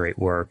process of the great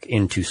work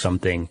into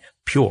something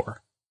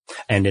pure.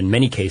 And in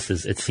many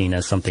cases, it's seen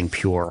as something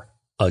pure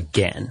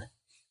again.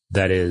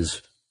 That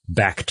is,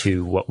 back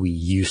to what we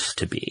used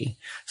to be.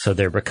 So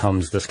there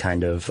becomes this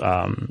kind of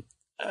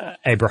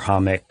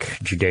Abrahamic,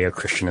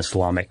 Judeo-Christian,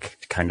 Islamic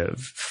kind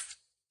of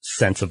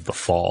sense of the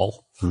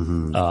fall,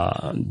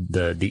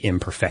 the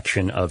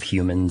imperfection of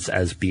humans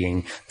as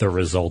being the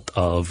result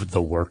of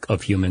the work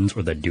of humans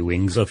or the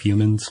doings of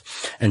humans.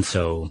 And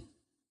so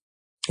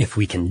if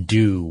we can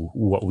do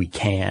what we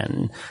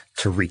can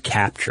to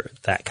recapture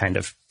that kind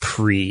of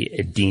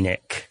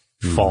pre-Edenic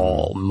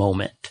fall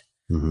moment,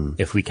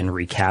 if we can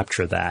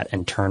recapture that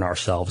and turn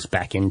ourselves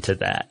back into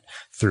that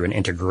through an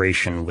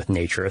integration with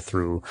nature,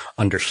 through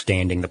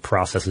understanding the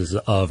processes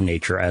of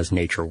nature as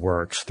nature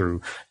works,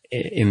 through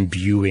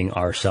imbuing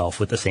ourselves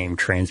with the same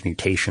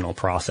transmutational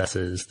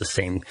processes, the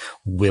same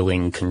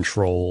willing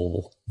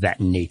control that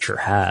nature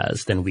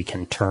has, then we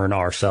can turn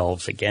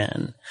ourselves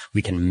again.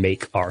 We can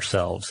make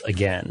ourselves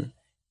again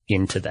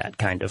into that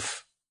kind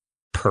of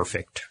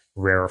perfect,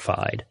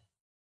 rarefied,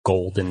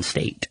 golden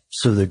state.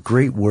 So the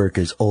great work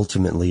is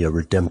ultimately a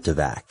redemptive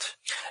act.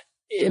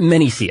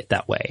 Many see it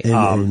that way.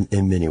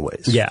 In many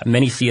ways. Yeah,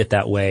 many see it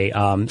that way.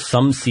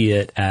 Some see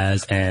it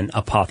as an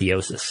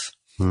apotheosis.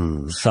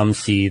 Some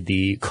see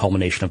the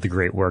culmination of the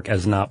great work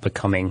as not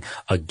becoming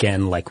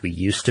again like we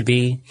used to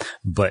be,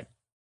 but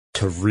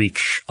to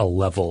reach a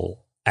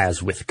level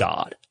as with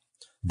God.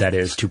 That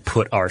is, to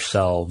put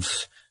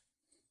ourselves,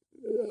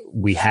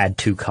 we had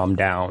to come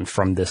down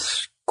from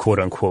this quote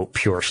unquote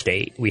pure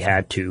state. We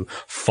had to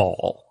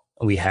fall.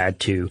 We had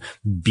to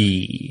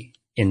be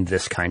in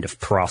this kind of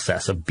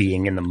process of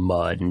being in the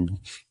mud and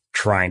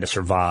trying to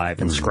survive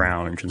and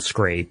scrounge and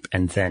scrape,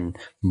 and then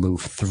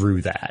move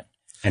through that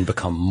and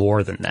become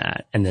more than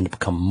that, and then to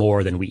become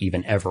more than we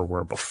even ever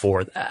were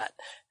before that,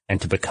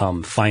 and to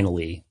become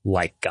finally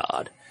like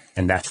God.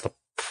 And that's the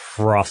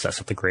process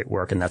of the great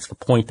work, and that's the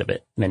point of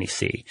it, many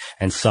see.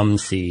 And some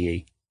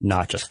see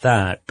not just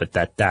that, but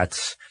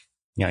that's,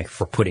 you know, if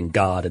we're putting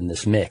God in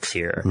this mix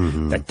here,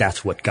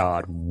 that's what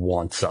God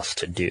wants us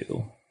to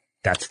do.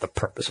 That's the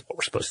purpose of what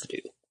we're supposed to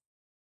do.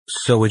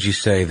 So would you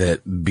say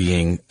that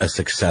being a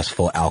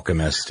successful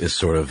alchemist is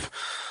sort of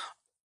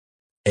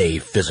a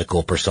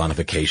physical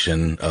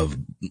personification of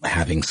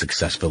having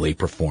successfully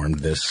performed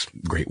this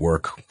great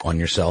work on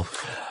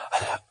yourself?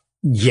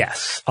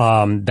 Yes.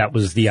 That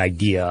was the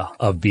idea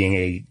of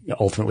being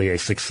ultimately a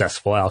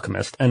successful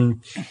alchemist.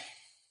 And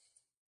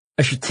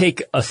I should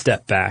take a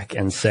step back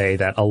and say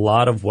that a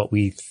lot of what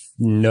we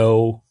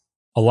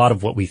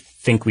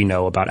think we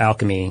know about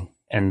alchemy,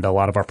 and a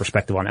lot of our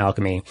perspective on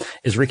alchemy,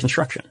 is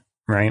reconstruction,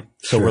 right?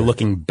 So we're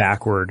looking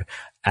backward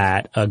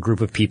at a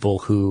group of people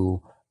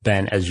who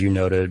then, as you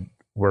noted,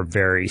 were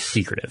very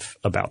secretive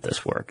about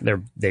this work.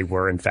 They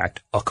were, in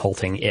fact,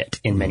 occulting it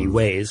in many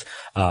ways.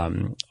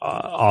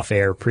 Off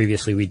air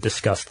previously, we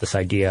discussed this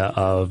idea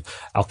of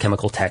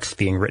alchemical texts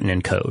being written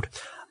in code.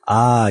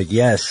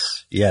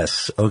 Yes.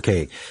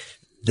 Okay.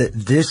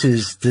 This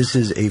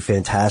is a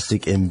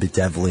fantastic and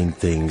bedeviling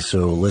thing.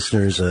 So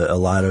listeners, a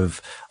lot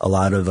of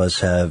us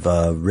have,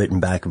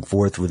 written back and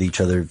forth with each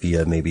other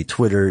via maybe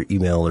Twitter,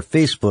 email, or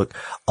Facebook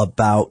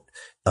about,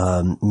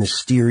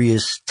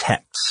 mysterious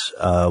texts.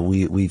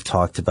 We've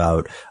talked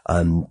about,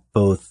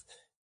 both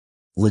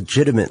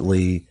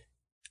legitimately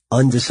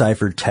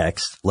undeciphered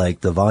texts like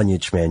the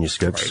Voynich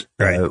manuscripts.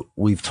 Right.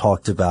 We've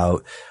talked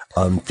about,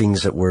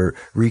 things that were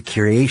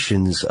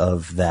recreations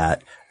of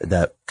that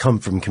come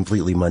from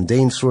completely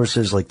mundane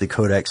sources like the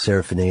Codex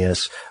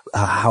Seraphinaeus.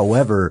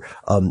 However,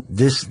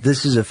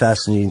 this is a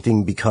fascinating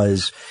thing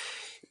because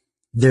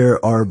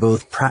there are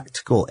both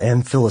practical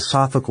and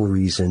philosophical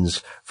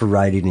reasons for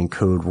writing in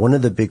code. One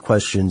of the big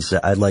questions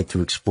that I'd like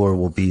to explore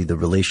will be the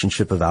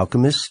relationship of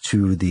alchemists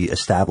to the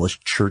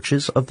established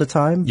churches of the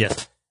time.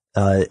 Yes.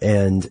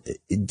 And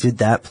did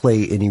that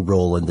play any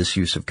role in this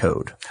use of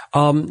code?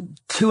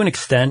 To an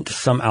extent,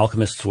 some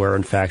alchemists were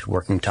in fact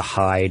working to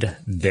hide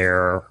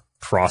their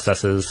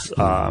processes,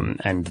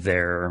 and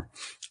their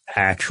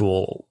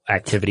actual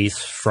activities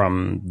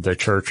from the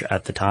church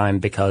at the time,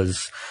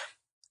 because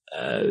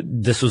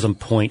this was a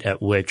point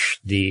at which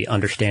the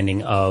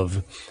understanding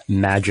of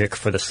magic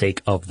for the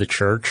sake of the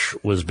church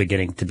was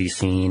beginning to be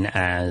seen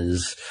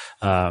as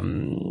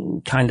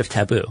kind of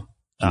taboo.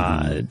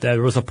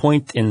 There was a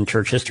point in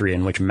church history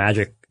in which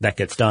magic that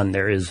gets done,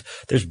 there's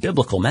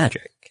biblical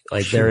magic.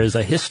 Like there is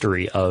a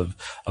history of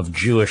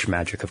Jewish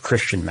magic, of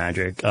Christian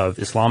magic, of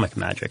Islamic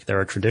magic.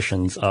 There are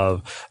traditions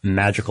of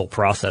magical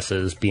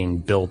processes being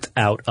built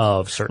out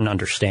of certain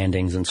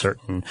understandings and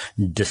certain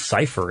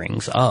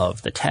decipherings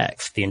of the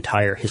text. The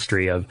entire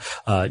history of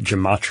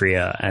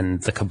gematria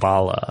and the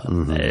Kabbalah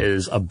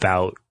is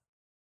about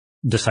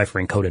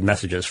deciphering coded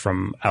messages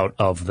from out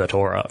of the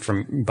Torah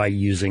by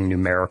using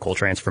numerical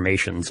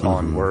transformations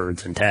on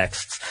words and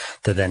texts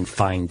to then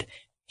find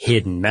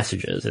hidden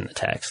messages in the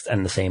text.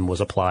 And the same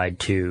was applied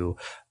to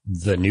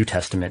the New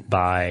Testament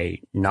by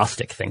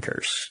Gnostic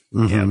thinkers,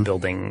 you know,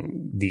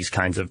 building these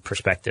kinds of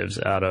perspectives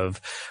out of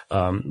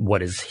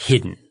what is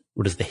hidden.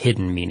 What is the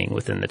hidden meaning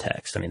within the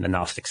text? I mean, the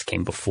Gnostics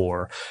came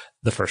before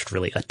the first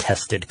really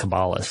attested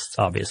Kabbalists,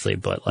 obviously,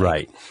 but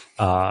like,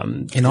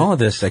 in all of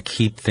this, I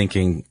keep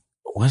thinking,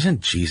 wasn't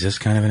Jesus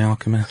kind of an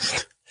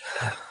alchemist?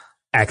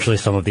 Actually,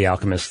 some of the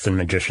alchemists and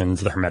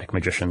magicians, the Hermetic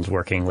magicians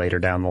working later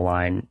down the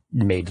line,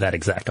 made that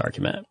exact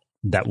argument,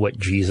 that what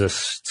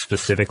Jesus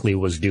specifically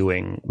was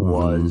doing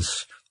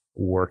was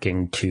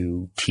working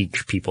to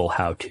teach people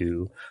how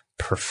to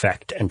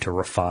perfect and to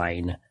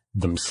refine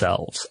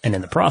themselves. And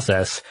in the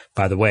process,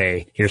 by the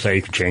way, here's how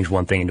you can change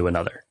one thing into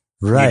another.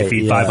 Right. You need to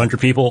feed 500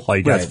 people. All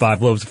you got is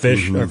 5 loaves of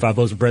fish or 5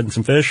 loaves of bread and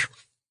some fish.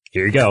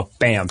 Here you go.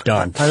 Bam.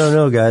 Done. I don't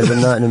know, guys. I'm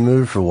not in the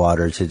mood for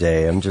water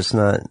today. I'm just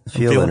not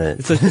feeling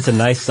it. It's a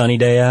nice sunny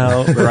day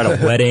out. We're at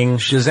a wedding.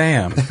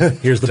 Shazam.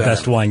 Here's the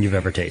best wine you've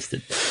ever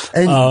tasted.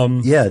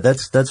 And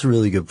that's a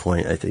really good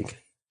point, I think.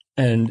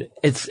 And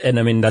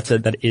I mean,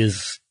 that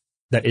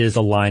is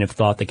a line of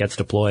thought that gets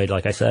deployed,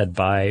 like I said,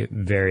 by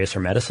various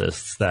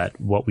Hermeticists, that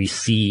what we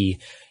see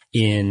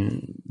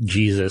in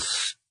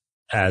Jesus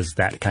as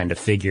that kind of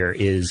figure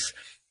is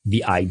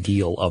the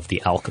ideal of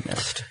the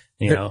alchemist.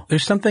 You know,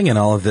 there's something in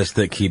all of this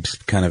that keeps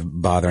kind of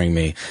bothering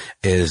me,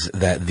 is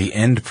that the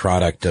end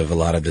product of a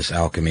lot of this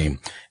alchemy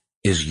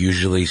is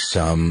usually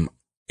some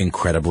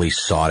incredibly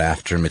sought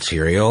after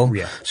material.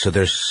 Yeah. So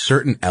there's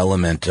certain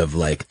element of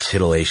like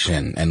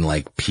titillation and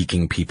like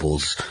piquing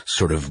people's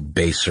sort of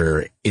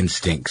baser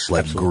instincts,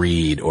 like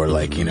greed or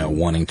like, you know,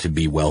 wanting to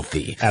be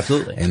wealthy.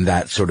 Absolutely. And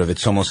that sort of,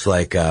 it's almost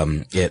like,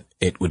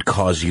 it would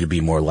cause you to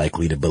be more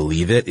likely to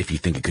believe it if you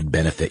think it could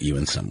benefit you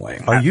in some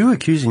way. Are you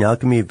accusing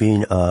alchemy of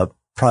being,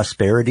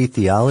 prosperity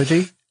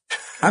theology?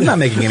 I'm not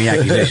making any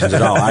accusations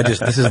at all.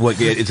 This is what,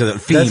 it's a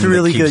theme. That's a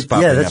really that keeps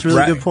good, yeah, that's up. a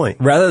really good point.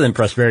 Rather than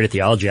prosperity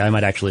theology, I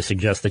might actually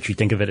suggest that you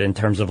think of it in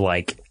terms of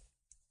like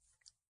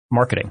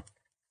marketing.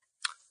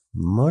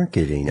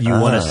 Marketing. You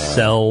want to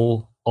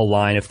sell a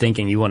line of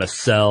thinking. You want to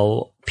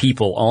sell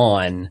people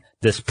on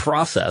this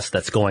process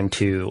that's going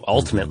to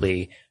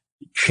ultimately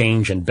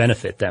change and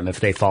benefit them if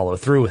they follow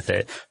through with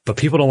it. But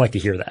people don't like to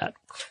hear that.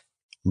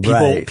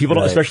 People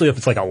don't, especially if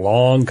it's like a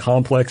long,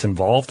 complex,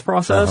 involved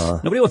process.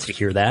 Nobody wants to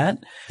hear that.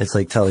 It's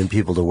like telling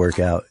people to work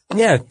out.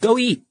 Yeah, go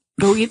eat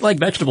like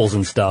vegetables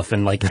and stuff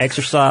and like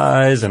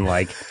exercise and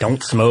like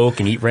don't smoke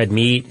and eat red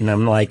meat. And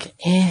I'm like,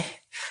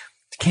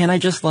 can't I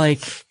just like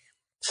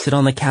sit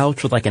on the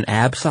couch with like an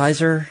ab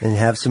sizer and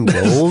have some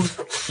gold?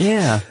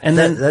 Yeah. And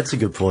then that's a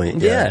good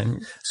point. Yeah.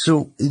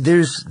 So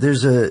there's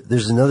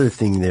another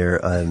thing there,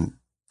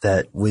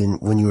 that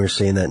when you were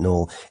saying that,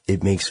 Noel,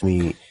 it makes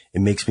me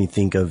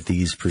think of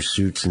these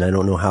pursuits, and I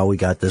don't know how we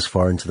got this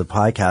far into the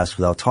podcast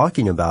without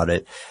talking about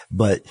it.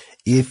 But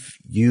if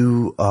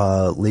you,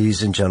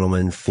 ladies and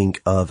gentlemen, think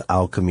of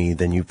alchemy,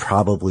 then you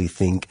probably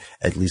think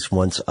at least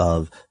once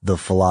of the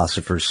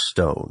Philosopher's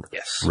Stone.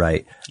 Yes.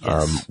 Right?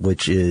 Yes.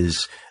 Which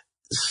is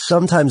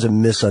sometimes a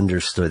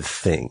misunderstood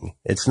thing.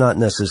 It's not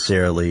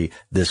necessarily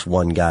this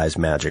one guy's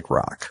magic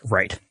rock.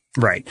 Right.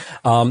 Right.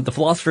 The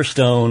Philosopher's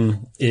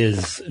Stone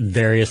is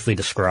variously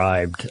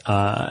described,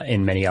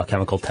 in many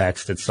alchemical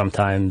texts. It's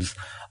sometimes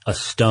a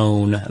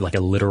stone, like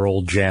a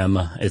literal gem.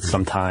 It's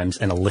sometimes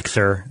an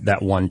elixir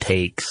that one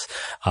takes.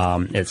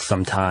 It's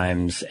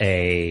sometimes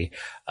a,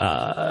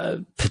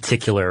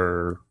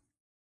 particular,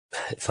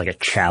 it's like a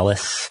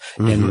chalice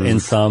in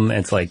some.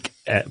 It's like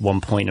at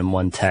one point in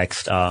one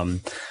text, Mircea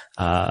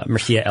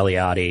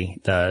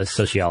Eliade, the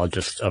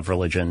sociologist of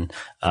religion,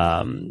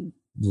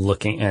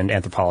 and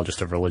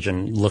anthropologist of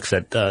religion, looks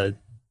at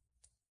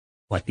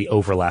like the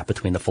overlap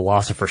between the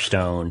Philosopher's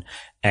Stone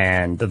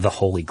and the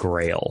Holy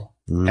Grail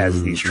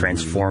as these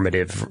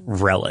transformative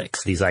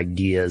relics, these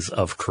ideas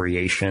of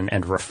creation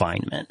and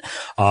refinement.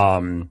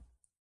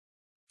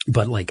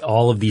 But like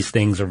all of these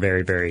things are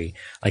very, very,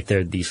 like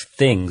they're these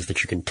things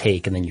that you can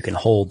take and then you can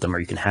hold them or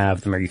you can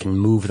have them or you can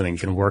move them and you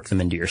can work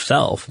them into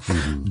yourself.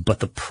 But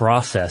the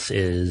process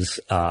is,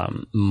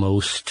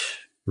 most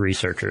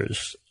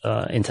researchers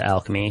into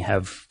alchemy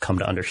have come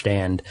to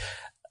understand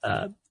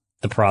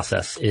the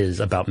process is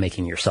about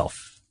making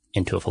yourself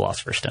into a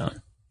Philosopher's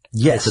Stone.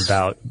 Yes. It's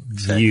about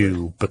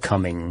you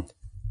becoming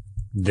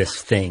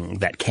this thing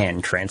that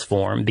can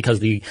transform, because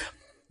the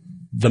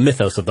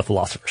mythos of the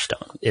Philosopher's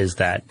Stone is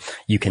that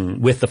you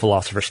can, with the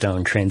Philosopher's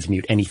Stone,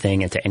 transmute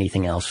anything into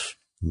anything else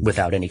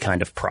without any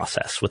kind of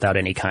process, without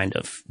any kind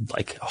of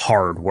like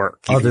hard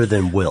work. Other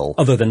than will.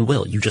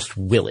 You just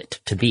will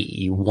it to be.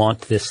 You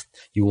want this,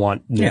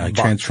 like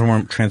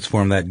transform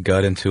that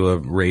gut into a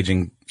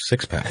raging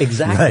six-pack.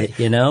 Exactly. Right.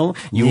 You know,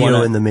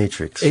 Neo in the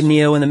Matrix.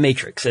 Neo in the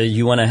Matrix.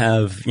 You want to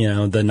have,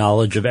 the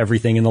knowledge of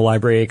everything in the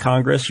Library of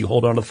Congress. You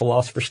hold on to the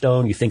Philosopher's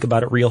Stone. You think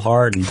about it real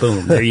hard and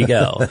boom, there you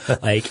go.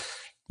 Like,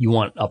 you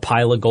want a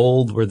pile of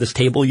gold where this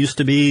table used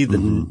to be,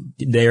 then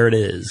there it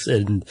is.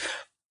 And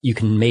you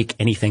can make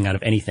anything out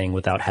of anything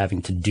without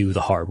having to do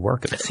the hard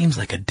work of it. It seems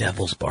like a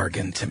devil's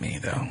bargain to me,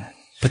 though.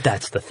 But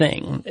that's the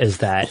thing, is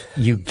that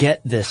you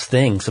get this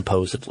thing,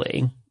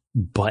 supposedly,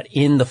 but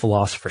in the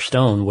Philosopher's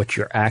Stone, what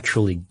you're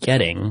actually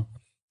getting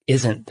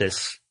isn't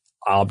this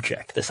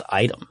object, this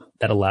item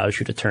that allows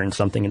you to turn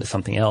something into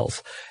something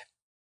else.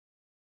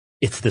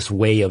 It's this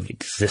way of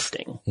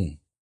existing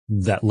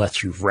that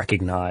lets you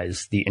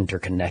recognize the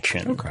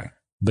interconnection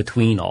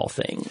between all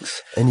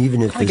things. And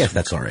even if I guess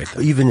that's all right,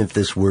 though. Even if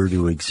this were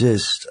to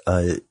exist,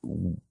 one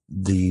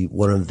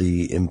of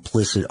the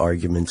implicit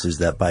arguments is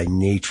that by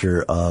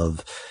nature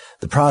of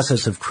the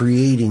process of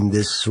creating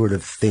this sort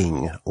of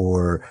thing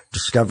or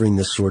discovering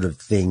this sort of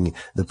thing,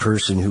 the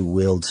person who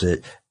wields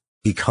it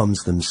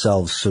becomes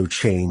themselves so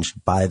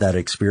changed by that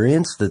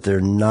experience that they're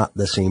not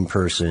the same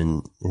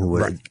person who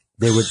would.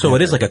 So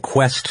it is like a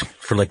quest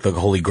for like the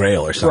Holy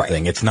Grail or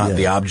something. Right. It's not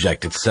the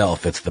object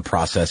itself. It's the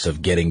process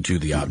of getting to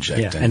the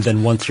object. Yeah. And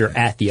then once you're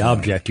at the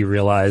object, you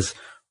realize,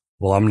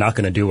 well, I'm not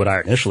going to do what I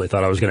initially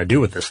thought I was going to do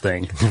with this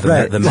thing.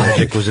 The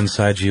magic was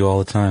inside you all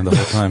the time, the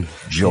whole time.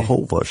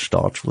 Jehovah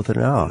starts with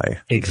an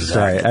I.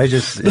 Exactly. Sorry, I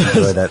just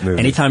enjoy that movie.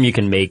 Anytime you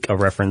can make a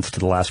reference to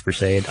The Last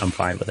Crusade, I'm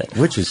fine with it.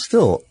 Which is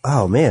still,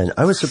 oh man,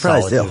 I was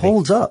surprised. Solid it movie.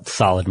 Holds up.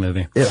 Solid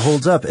movie. It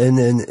holds up. And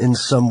then in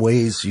some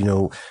ways,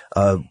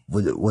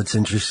 what's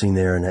interesting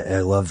there, and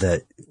I love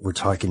that we're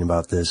talking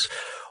about this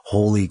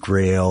Holy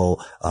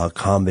Grail,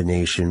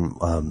 combination,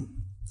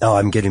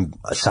 I'm getting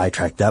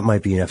sidetracked. That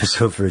might be an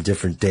episode for a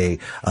different day.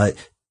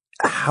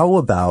 How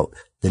about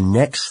the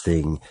next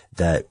thing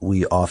that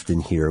we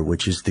often hear,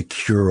 which is the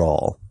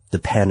cure-all, the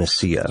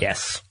panacea.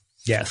 Yes.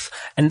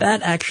 And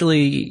that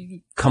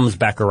actually comes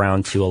back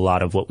around to a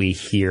lot of what we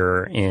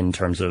hear in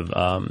terms of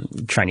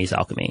Chinese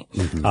alchemy.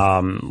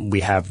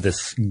 We have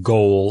this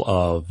goal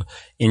of,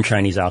 in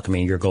Chinese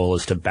alchemy, your goal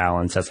is to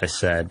balance, as I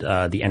said,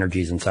 the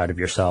energies inside of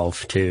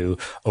yourself, to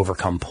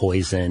overcome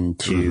poison,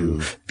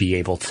 to be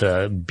able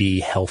to be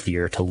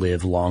healthier, to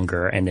live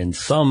longer, and in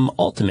some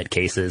ultimate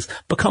cases,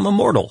 become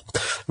immortal.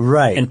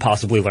 Right. And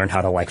possibly learn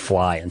how to like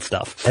fly and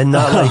stuff. And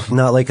not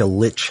like a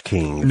Lich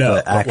King, no,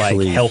 but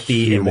actually like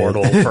healthy, human.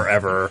 immortal,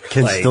 forever.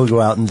 Can still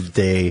go out in the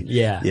day.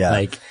 Yeah.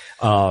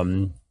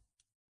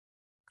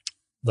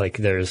 Like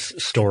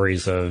there's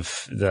stories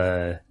of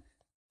the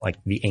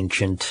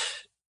ancient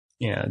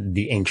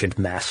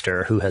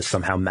master who has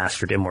somehow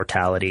mastered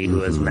immortality,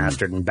 who has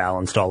mastered and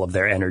balanced all of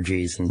their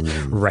energies and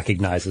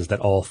recognizes that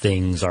all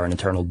things are an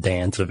eternal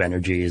dance of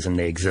energies and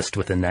they exist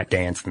within that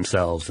dance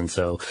themselves. And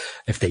so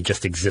if they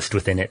just exist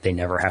within it, they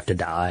never have to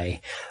die.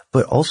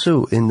 But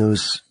also in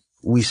those,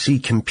 we see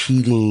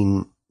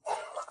competing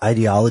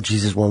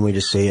ideologies is one way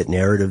to say it.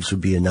 Narratives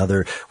would be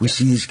another. We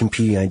see these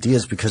competing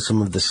ideas because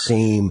some of the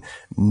same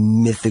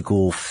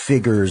mythical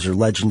figures or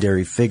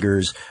legendary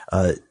figures,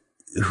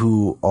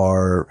 who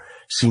are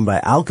seen by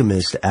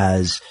alchemists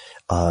as,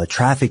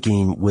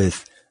 trafficking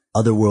with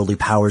otherworldly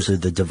powers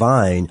of the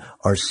divine,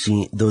 are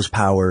seen, those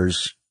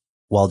powers,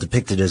 while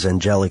depicted as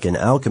angelic in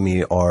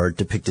alchemy, are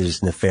depicted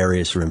as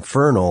nefarious or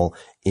infernal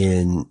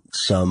in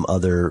some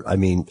other,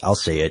 I'll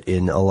say it,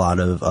 in a lot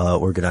of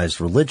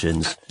organized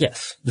religions.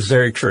 Yes, it's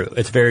very true.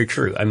 It's very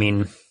true.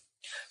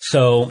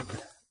 So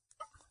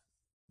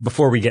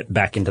before we get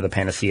back into the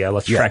panacea,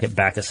 let's track it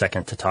back a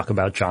second to talk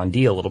about John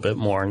Dee a little bit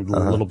more and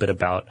a little bit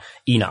about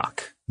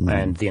Enoch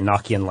and the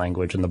Enochian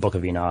language in the Book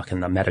of Enoch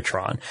and the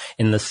Metatron.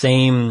 In the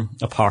same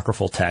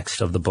apocryphal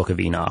text of the Book of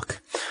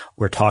Enoch,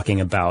 we're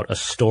talking about a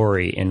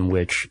story in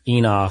which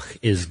Enoch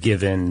is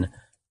given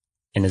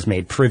and is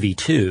made privy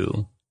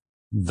to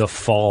the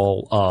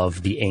fall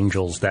of the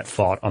angels that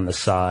fought on the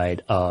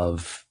side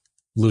of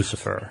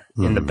Lucifer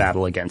in the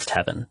battle against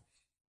heaven.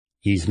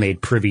 He's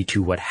made privy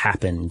to what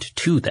happened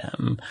to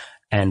them.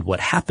 And what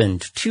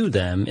happened to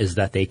them is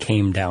that they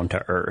came down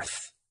to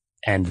earth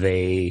and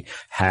they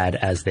had,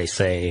 as they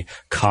say,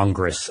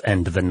 Congress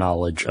and the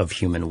knowledge of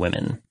human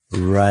women.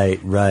 Right.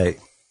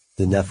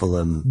 The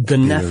Nephilim. The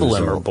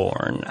Nephilim are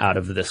born out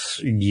of this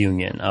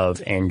union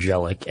of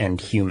angelic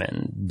and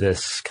human.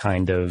 This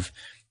kind of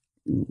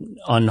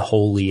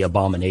unholy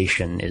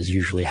abomination is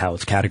usually how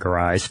it's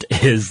categorized,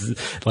 is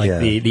like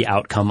the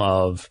outcome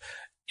of,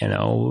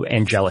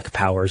 angelic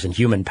powers and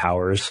human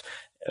powers,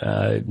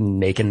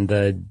 making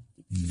the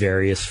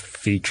various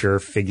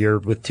figure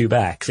with two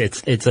backs.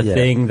 It's a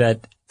thing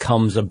that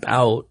comes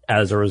about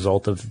as a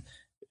result of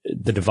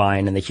the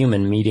divine and the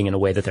human meeting in a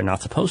way that they're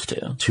not supposed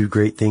to. Two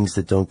great things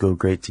that don't go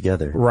great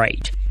together.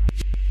 Right.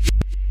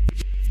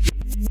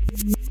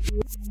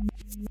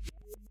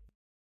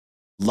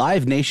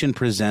 Live Nation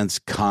presents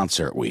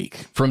Concert Week.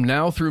 From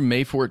now through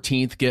May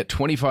 14th, get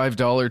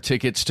 $25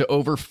 tickets to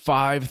over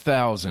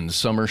 5,000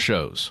 summer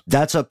shows.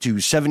 That's up to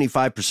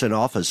 75%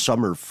 off a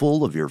summer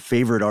full of your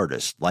favorite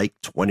artists, like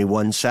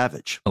 21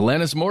 Savage,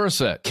 Alanis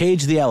Morissette,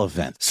 Cage the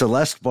Elephant,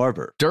 Celeste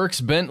Barber,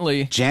 Dierks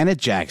Bentley, Janet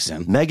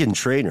Jackson, Meghan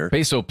Trainor,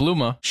 Peso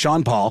Pluma,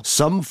 Sean Paul,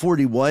 Sum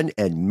 41,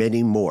 and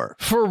many more.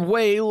 For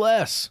way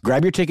less.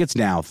 Grab your tickets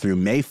now through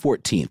May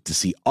 14th to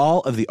see all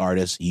of the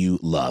artists you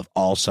love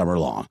all summer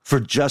long for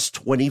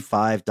just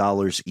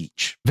 $25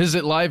 each.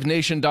 Visit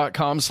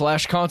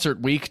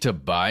livenation.com/Concert Week to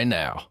buy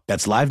now.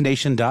 That's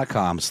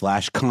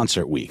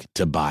livenation.com/Concert Week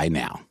to buy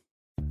now.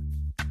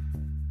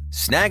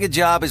 Snag a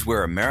Job is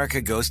where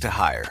America goes to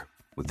hire,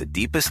 with the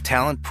deepest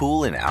talent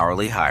pool in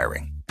hourly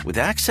hiring. With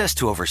access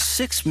to over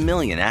 6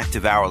 million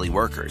active hourly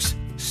workers,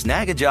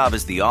 Snag a Job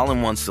is the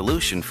all-in-one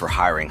solution for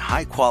hiring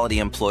high-quality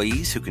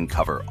employees who can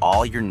cover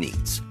all your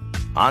needs.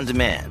 On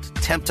demand,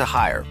 temp to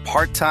hire,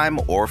 part-time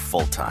or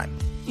full-time.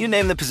 You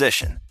name the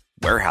position.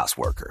 Warehouse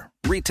worker,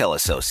 retail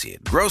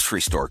associate, grocery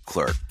store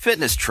clerk,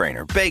 fitness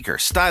trainer, baker,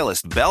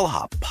 stylist,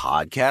 bellhop,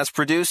 podcast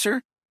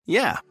producer.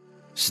 Yeah,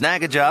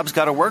 Snag a Job's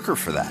got a worker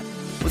for that.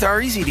 With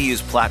our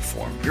easy-to-use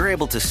platform, you're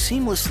able to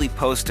seamlessly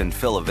post and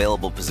fill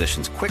available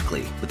positions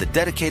quickly with a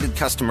dedicated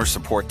customer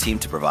support team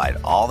to provide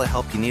all the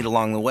help you need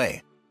along the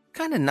way.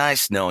 Kind of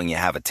nice knowing you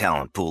have a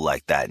talent pool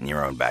like that in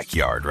your own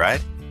backyard,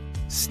 right?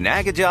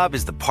 Snag a Job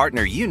is the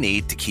partner you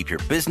need to keep your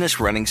business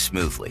running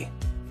smoothly.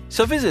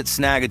 So visit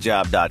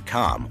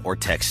snagajob.com or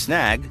text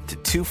snag to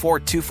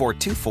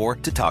 242424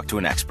 to talk to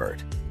an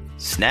expert.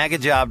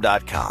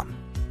 Snagajob.com,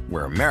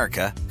 where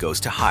America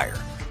goes to hire.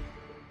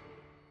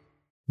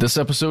 This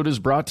episode is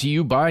brought to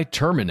you by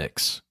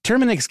Terminix.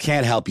 Terminix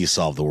can't help you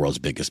solve the world's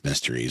biggest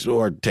mysteries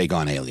or take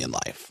on alien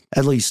life.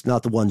 At least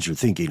not the ones you're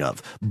thinking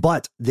of.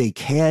 But they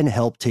can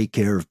help take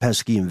care of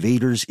pesky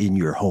invaders in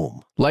your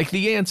home. Like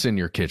the ants in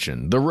your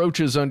kitchen, the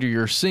roaches under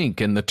your sink,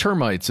 and the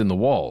termites in the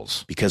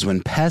walls. Because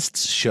when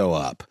pests show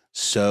up,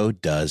 so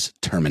does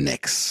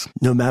Terminix.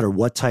 No matter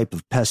what type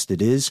of pest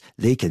it is,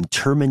 they can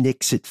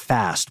Terminix it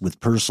fast with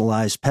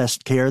personalized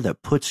pest care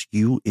that puts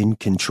you in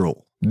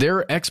control.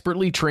 Their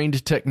expertly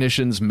trained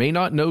technicians may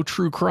not know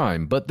true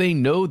crime, but they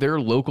know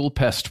their local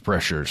pest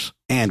pressures.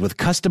 And with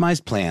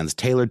customized plans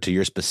tailored to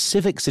your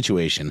specific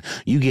situation,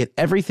 you get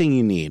everything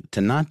you need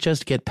to not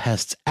just get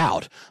pests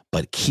out,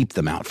 but keep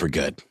them out for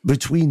good.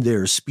 Between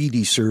their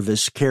speedy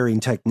service,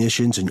 caring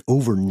technicians, and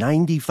over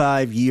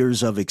 95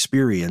 years of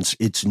experience,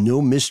 it's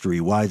no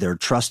mystery why they're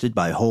trusted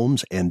by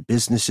homes and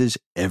businesses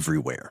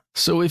everywhere.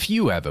 So if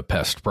you have a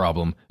pest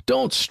problem,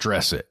 don't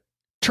stress it.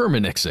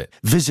 Terminix it.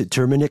 Visit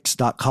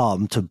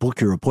Terminix.com to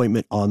book your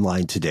appointment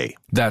online today.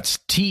 That's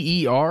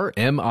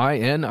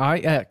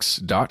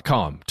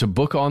TERMINIX.com to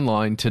book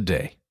online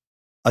today.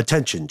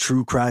 Attention,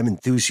 true crime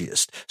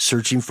enthusiast.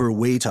 Searching for a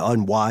way to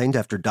unwind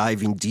after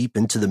diving deep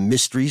into the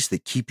mysteries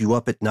that keep you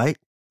up at night?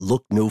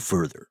 Look no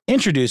further.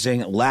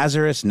 Introducing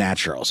Lazarus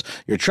Naturals,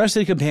 your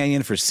trusted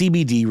companion for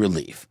CBD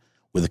relief.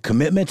 With a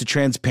commitment to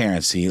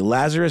transparency,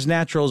 Lazarus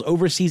Naturals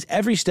oversees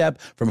every step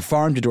from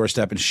farm to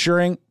doorstep,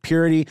 ensuring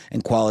purity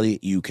and quality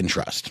you can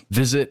trust.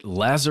 Visit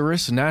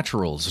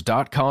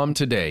LazarusNaturals.com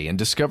today and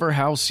discover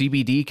how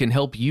CBD can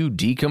help you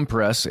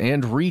decompress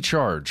and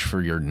recharge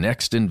for your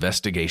next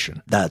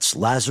investigation. That's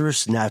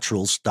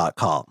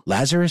LazarusNaturals.com.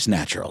 Lazarus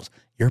Naturals,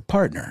 your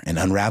partner in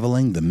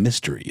unraveling the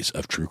mysteries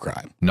of true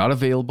crime. Not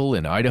available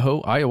in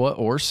Idaho, Iowa,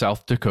 or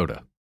South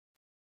Dakota.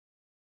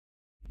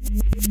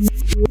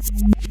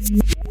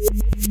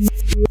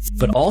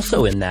 But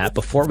also in that,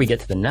 before we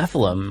get to the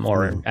Nephilim,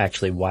 or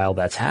actually while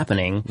that's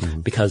happening,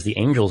 because the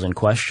angels in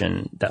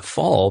question that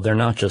fall, they're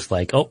not just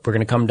like, oh, we're going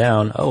to come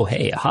down, oh,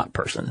 hey, a hot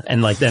person.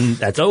 And like, then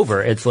that's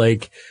over. It's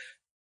like,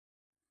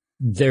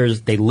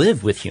 they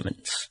live with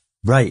humans.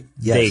 Right.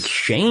 Yes. They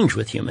exchange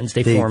with humans.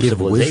 They form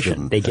civilization.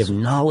 Wisdom. They give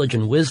knowledge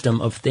and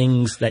wisdom of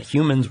things that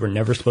humans were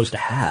never supposed to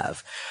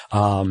have.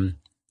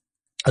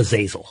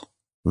 Azazel.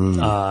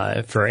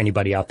 For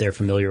anybody out there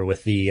familiar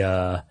with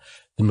the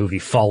movie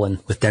Fallen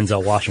with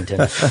Denzel Washington,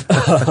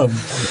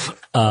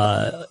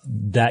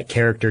 that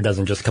character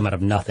doesn't just come out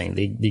of nothing.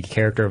 The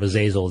character of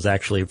Azazel is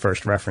actually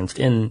first referenced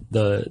in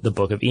the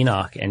book of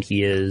Enoch, and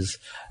he is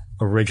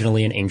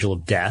originally an angel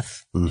of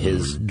death.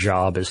 His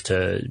job is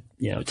to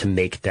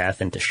make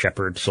death and to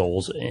shepherd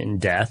souls in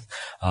death,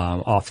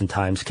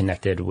 oftentimes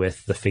connected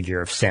with the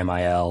figure of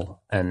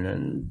Samael,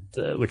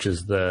 which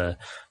is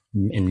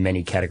in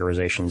many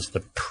categorizations, the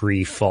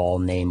pre-fall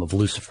name of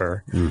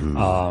Lucifer.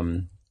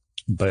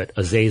 But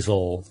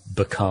Azazel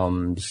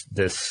becomes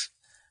this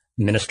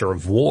minister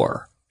of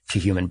war to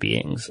human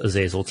beings.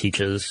 Azazel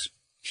teaches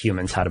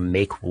humans how to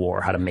make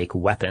war, how to make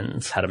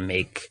weapons, how to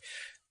make,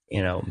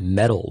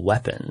 metal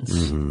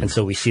weapons. And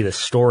so we see this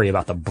story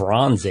about the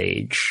Bronze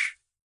Age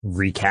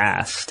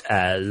recast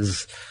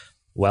as,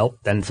 well,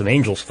 then some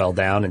angels fell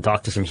down and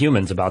talked to some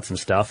humans about some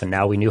stuff, and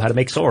now we knew how to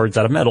make swords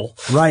out of metal.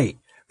 Right.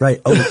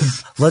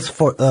 Oh, let's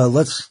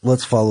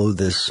follow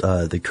this,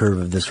 the curve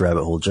of this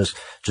rabbit hole just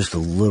a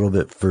little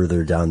bit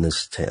further down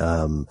this,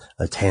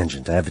 a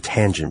tangent. I have a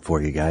tangent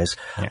for you guys.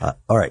 Yeah.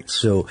 All right.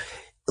 So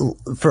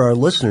for our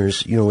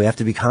listeners, we have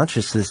to be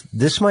conscious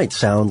this might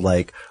sound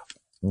like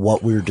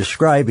what we're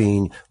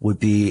describing would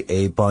be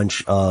a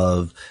bunch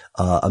of,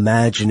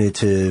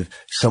 imaginative,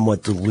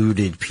 somewhat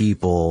deluded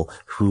people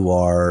who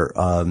are,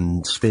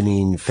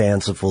 spinning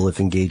fanciful, if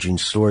engaging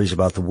stories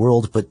about the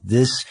world. But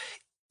there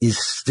is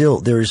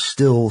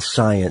still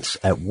science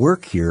at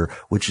work here,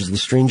 which is the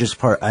strangest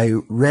part. I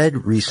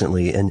read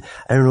recently, and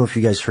I don't know if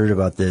you guys heard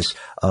about this,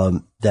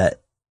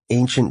 that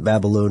ancient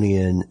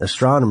Babylonian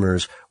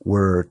astronomers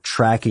were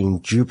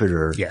tracking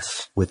Jupiter.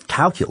 Yes. With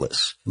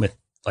calculus. With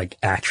like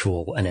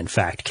actual and in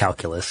fact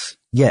calculus.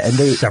 Yeah, and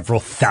several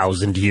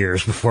thousand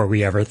years before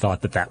we ever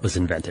thought that was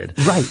invented.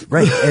 Right.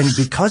 And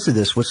because of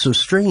this, what's so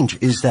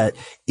strange is that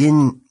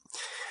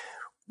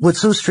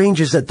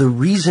the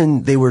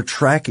reason they were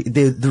tracking,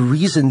 the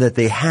reason that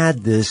they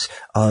had this,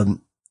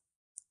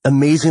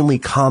 amazingly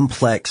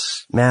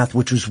complex math,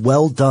 which was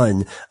well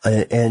done,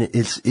 and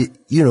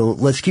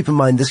let's keep in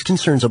mind, this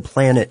concerns a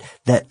planet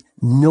that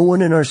no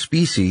one in our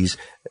species,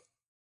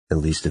 at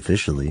least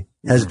officially,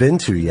 has been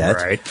to yet.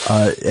 Right.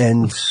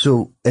 And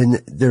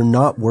they're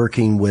not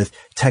working with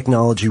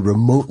technology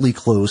remotely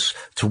close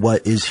to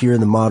what is here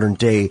in the modern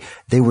day.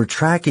 They were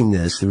tracking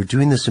this. They were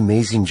doing this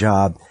amazing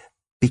job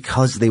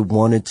because they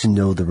wanted to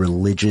know the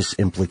religious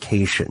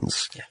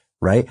implications,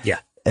 right? Yeah.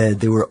 And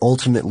they were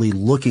ultimately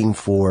looking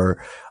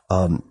for,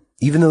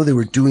 even though they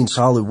were doing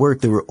solid work,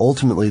 they were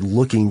ultimately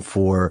looking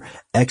for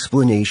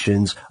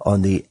explanations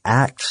on the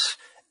acts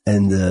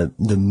and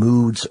the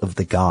moods of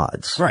the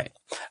gods. Right.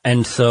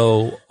 And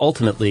so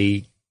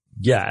ultimately,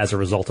 as a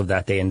result of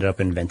that, they ended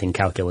up inventing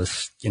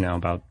calculus,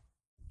 about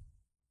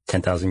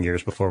 10,000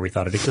 years before we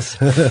thought it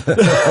existed.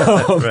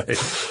 Right.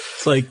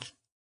 It's like,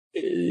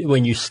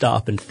 when you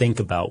stop and think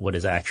about what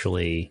is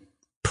actually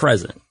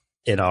present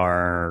in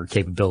our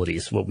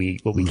capabilities, what we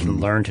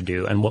can learn to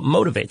do and what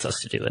motivates us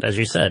to do it, as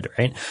you said,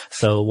 right?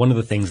 So one of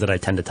the things that I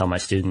tend to tell my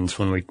students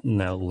when we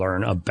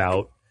learn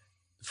about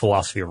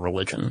philosophy of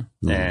religion,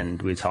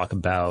 and we talk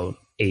about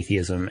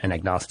atheism and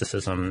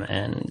agnosticism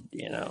and,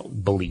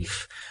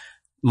 belief.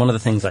 One of the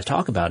things I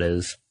talk about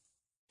is,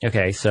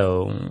 okay,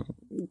 so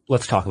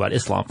let's talk about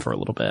Islam for a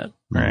little bit,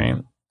 right?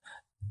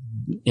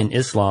 In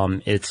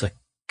Islam, it's a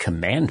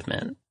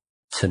commandment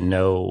to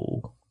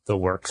know the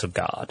works of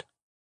God,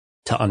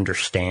 to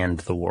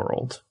understand the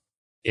world.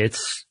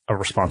 It's a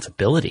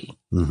responsibility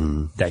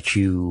that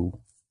you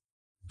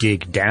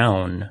dig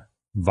down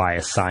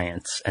via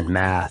science and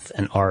math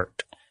and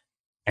art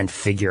and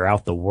figure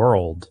out the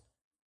world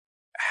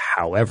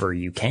however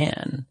you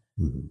can.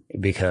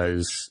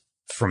 Because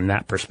from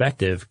that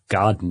perspective,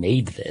 God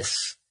made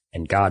this,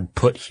 and God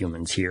put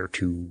humans here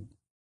to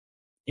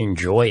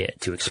enjoy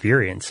it, to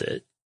experience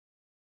it,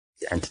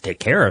 and to take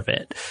care of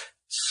it.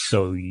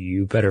 So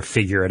you better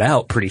figure it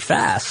out pretty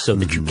fast so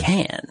that you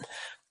can.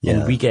 Yeah.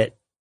 And we get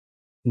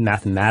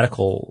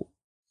mathematical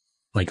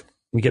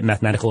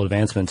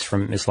advancements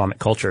from Islamic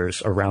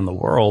cultures around the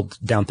world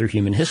down through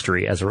human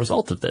history as a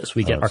result of this.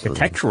 We get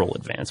architectural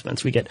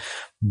advancements. We get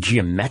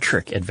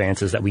geometric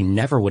advances that we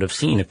never would have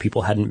seen if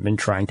people hadn't been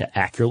trying to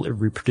accurately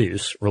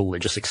reproduce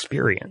religious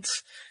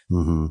experience.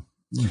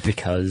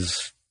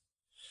 Because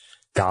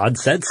God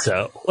said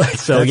so.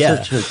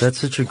 That's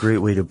such a great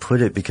way to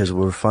put it, because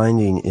what we're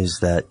finding is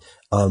that,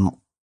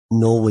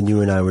 Noel, when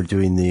you and I were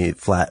doing the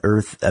Flat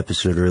Earth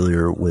episode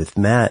earlier with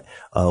Matt,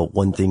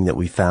 one thing that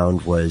we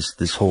found was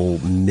this whole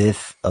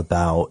myth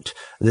about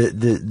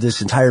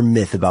this entire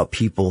myth about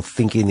people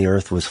thinking the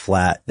Earth was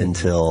flat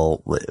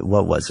until,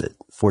 what was it?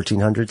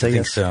 1400s, I guess?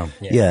 think so.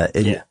 Yeah.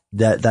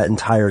 That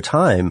entire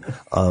time,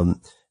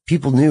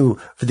 people knew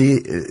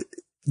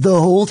the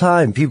whole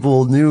time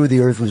people knew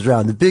the Earth was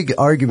round. The big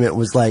argument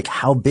was like,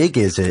 how big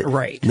is it?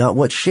 Right. Not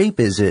what shape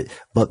is it,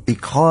 but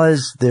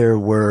because there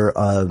were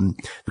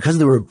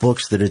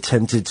books that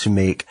attempted to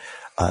make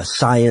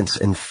science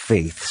and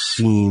faith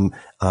seem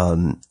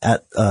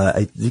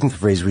I think the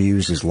phrase we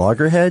use is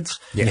loggerheads,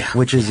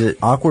 which is an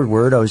awkward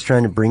word I was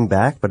trying to bring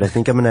back, but I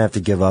think I'm going to have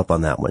to give up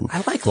on that one.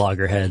 I like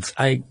loggerheads.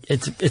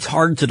 It's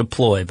hard to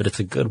deploy, but it's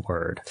a good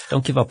word.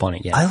 Don't give up on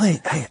it yet.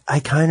 I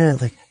kind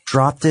of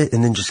dropped it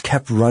and then just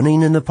kept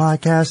running in the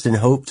podcast and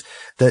hoped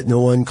that no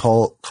one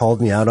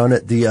called me out on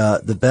it.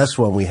 The best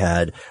one we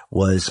had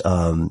was,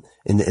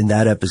 in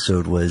that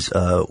episode was,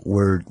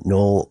 where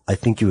Noel, I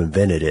think you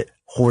invented it,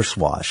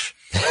 horsewash.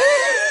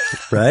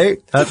 Right?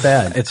 Not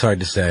bad. It's hard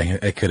to say.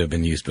 It could have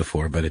been used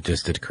before, but it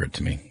occurred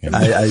to me.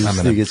 I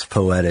just think it's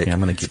poetic. Yeah, I'm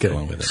going to keep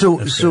going with it.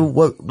 So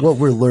what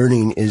we're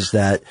learning is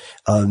that,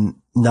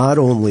 not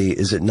only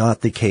is it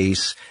not the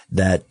case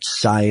that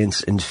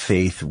science and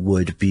faith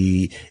would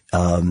be,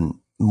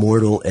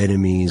 mortal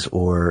enemies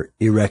or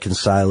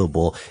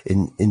irreconcilable.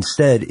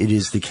 Instead, it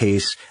is the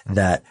case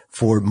that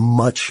for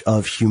much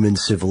of human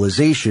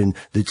civilization,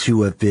 the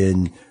two have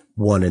been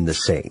one and the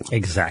same.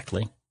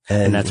 Exactly.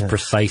 And that's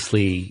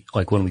precisely,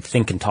 when we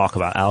think and talk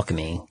about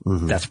alchemy,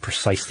 that's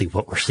precisely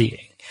what we're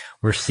seeing.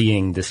 We're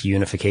seeing this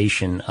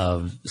unification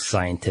of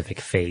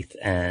scientific faith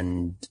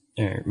and,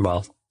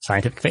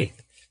 scientific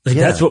faith.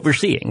 That's what we're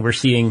seeing. We're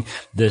seeing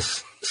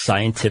this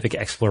scientific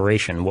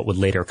exploration, what would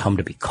later come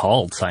to be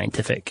called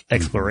scientific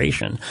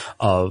exploration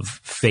of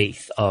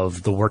faith,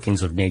 of the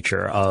workings of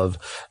nature, of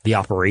the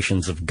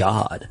operations of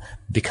God,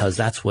 because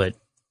that's what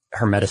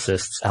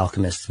Hermeticists,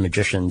 alchemists,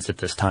 magicians at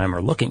this time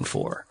are looking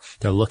for.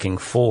 They're looking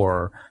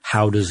for,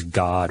 how does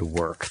God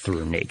work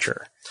through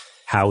nature?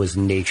 How is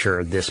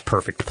nature this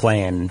perfect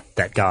plan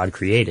that God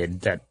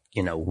created that,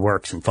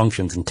 works and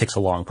functions and ticks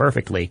along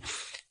perfectly?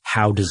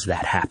 How does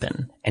that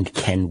happen? And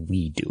can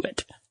we do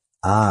it?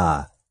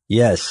 Ah,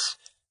 yes.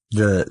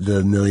 The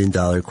 $1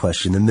 million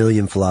question, the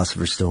million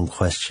philosopher's stone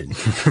question.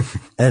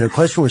 And a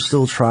question we're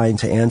still trying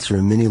to answer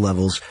in many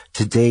levels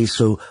today.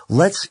 So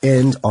let's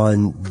end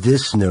on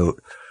this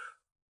note.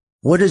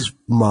 What is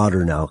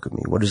modern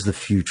alchemy? What is the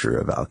future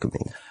of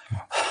alchemy?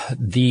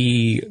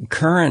 The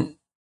current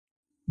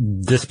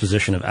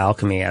disposition of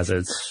alchemy as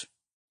it's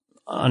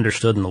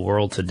understood in the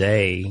world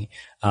today,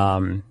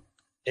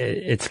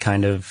 it's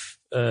kind of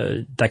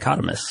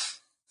dichotomous.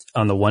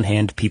 On the one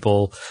hand,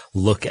 people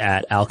look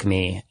at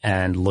alchemy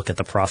and look at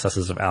the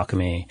processes of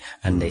alchemy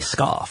and they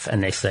scoff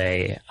and they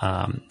say,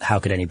 how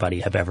could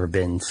anybody have ever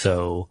been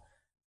so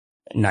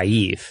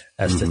naive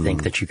as to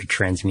think that you could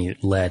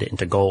transmute lead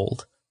into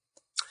gold?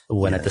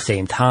 When at the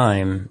same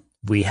time,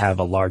 we have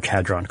a Large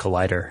Hadron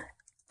Collider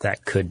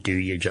that could do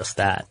you just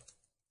that.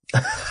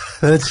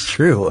 That's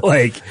true.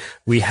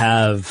 We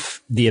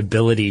have the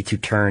ability to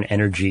turn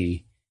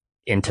energy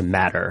into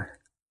matter.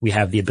 We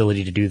have the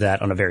ability to do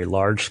that on a very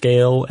large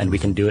scale, and we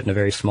can do it in a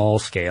very small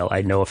scale.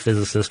 I know a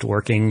physicist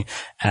working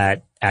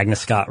at Agnes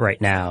Scott right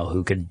now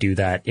who could do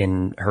that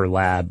in her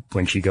lab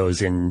when she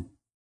goes in,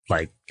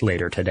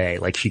 later today.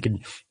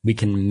 We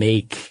can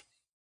make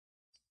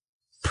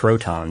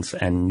protons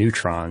and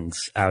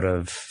neutrons out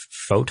of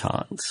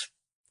photons.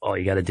 All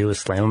you got to do is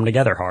slam them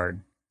together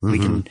hard. We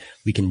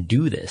can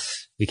do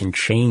this. We can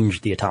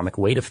change the atomic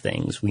weight of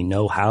things. We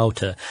know how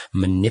to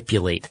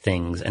manipulate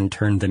things and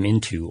turn them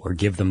into or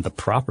give them the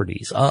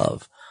properties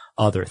of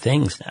other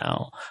things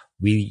now.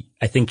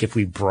 I think if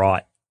we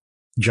brought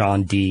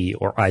John Dee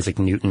or Isaac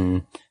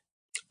Newton.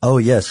 Oh,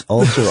 yes.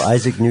 Also,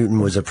 Isaac Newton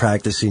was a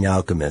practicing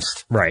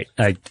alchemist. Right.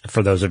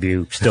 For those of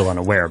you still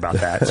unaware about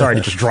that. Sorry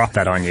to just drop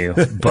that on you,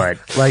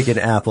 but. Like an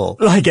apple.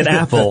 Like an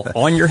apple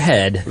on your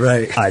head.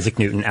 Right. Isaac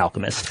Newton,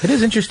 alchemist. It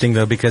is interesting,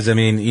 though, because, I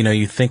mean, you know,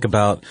 you think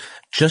about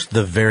just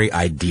the very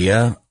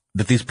idea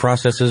that these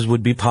processes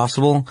would be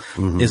possible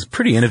is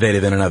pretty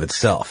innovative in and of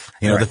itself.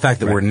 You know, the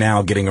fact that we're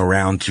now getting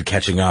around to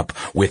catching up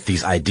with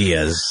these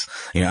ideas,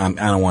 you know, I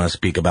don't want to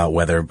speak about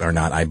whether or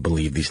not I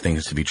believe these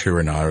things to be true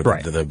or not, or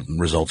the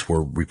results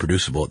were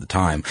reproducible at the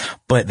time.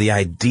 But the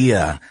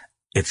idea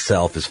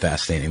itself is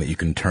fascinating, that you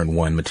can turn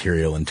one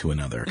material into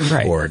another,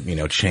 or, you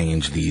know,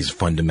 change these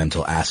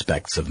fundamental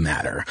aspects of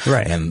matter.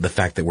 Right. And the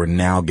fact that we're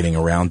now getting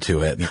around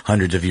to it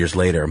hundreds of years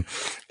later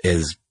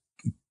is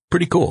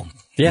pretty cool.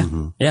 Yeah.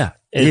 Yeah.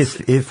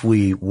 If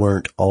we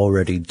weren't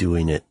already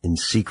doing it in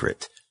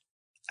secret.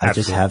 I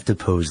just have to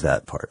pose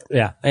that part.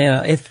 Yeah.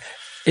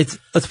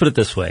 Let's put it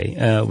this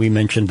way. We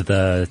mentioned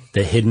the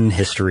hidden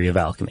history of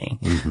alchemy.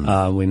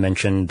 We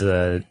mentioned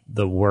the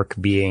work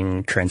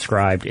being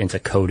transcribed into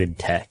coded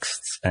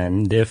texts.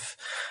 And if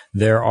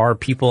there are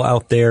people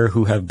out there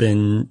who have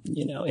been,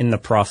 you know, in the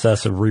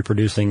process of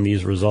reproducing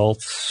these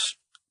results,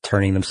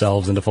 turning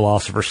themselves into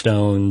philosopher's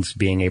stones,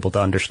 being able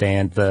to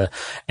understand the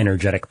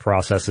energetic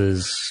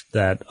processes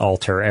that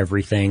alter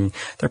everything,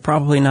 they're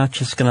probably not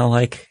just gonna,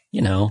 like,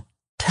 you know,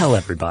 tell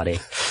everybody.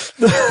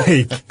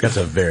 That's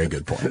a very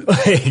good point.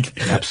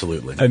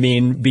 Absolutely. I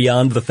mean,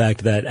 beyond the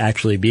fact that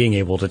actually being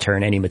able to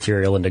turn any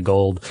material into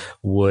gold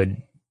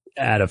would,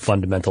 at a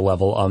fundamental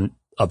level,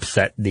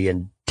 upset the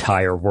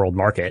entire world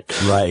market.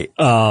 Right.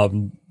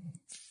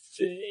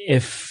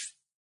 If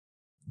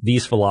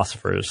these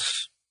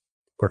philosophers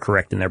were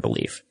correct in their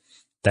belief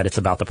that it's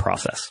about the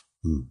process,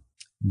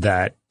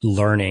 that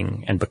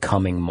learning and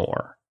becoming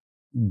more,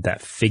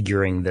 that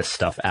figuring this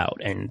stuff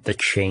out and the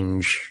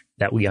change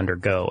that we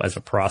undergo as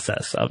a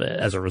process of it,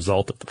 as a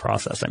result of the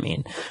process, I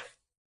mean,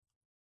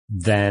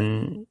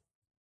 then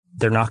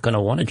they're not going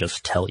to want to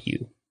just tell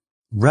you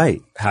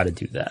how to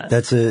do that.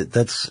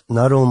 That's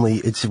not only,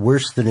 it's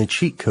worse than a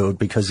cheat code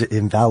because it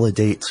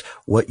invalidates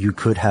what you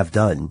could have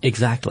done.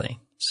 Exactly.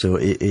 So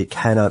it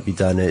cannot be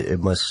done.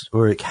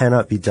 It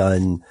cannot be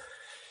done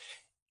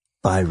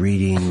by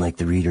reading like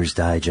the Reader's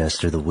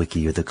Digest or the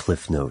Wiki or the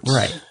Cliff Notes.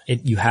 Right.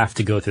 You have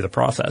to go through the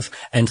process.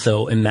 And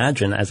so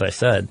imagine, as I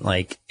said,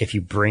 like if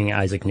you bring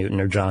Isaac Newton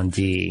or John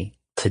Dee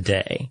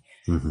today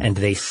and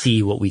they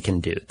see what we can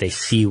do, they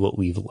see what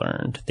we've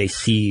learned, they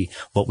see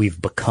what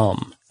we've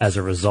become as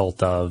a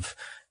result of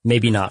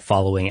maybe not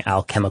following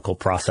alchemical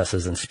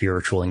processes and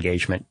spiritual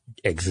engagement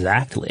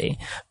exactly,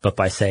 but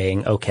by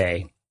saying,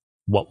 okay,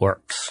 what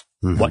works?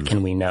 What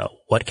can we know?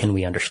 What can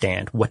we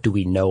understand? What do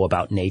we know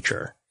about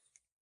nature?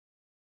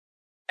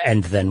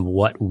 And then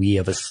what we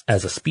as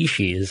a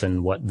species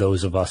and what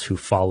those of us who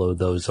follow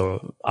those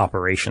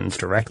operations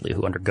directly,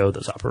 who undergo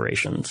those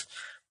operations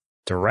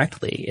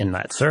directly in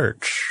that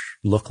search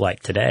look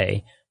like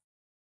today,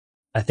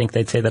 I think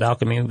they'd say that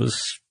alchemy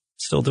was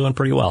still doing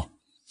pretty well.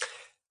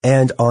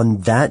 And on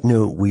that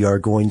note, we are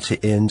going to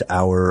end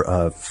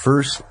our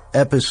first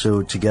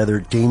episode together.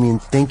 Damien,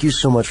 thank you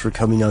so much for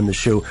coming on the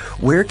show.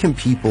 Where can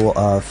people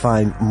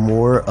find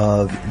more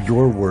of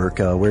your work?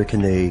 Where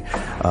can they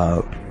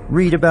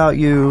read about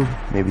you,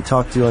 maybe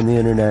talk to you on the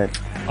internet?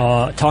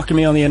 Talk to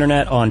me on the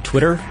internet on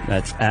Twitter.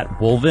 That's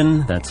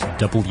 @Wolven. That's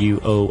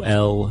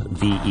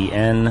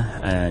WOLVEN.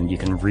 And you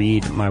can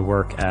read my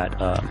work at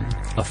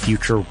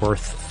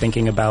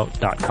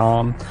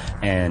afutureworththinkingabout.com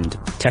and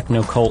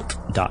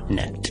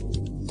technocult.net.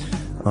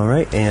 All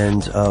right.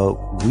 And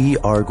we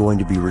are going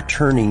to be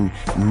returning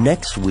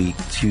next week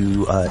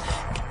to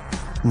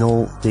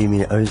Noel,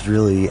 Damien, I was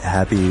really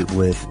happy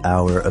with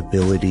our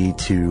ability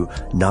to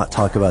not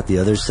talk about the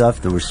other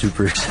stuff that we're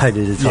super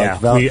excited to talk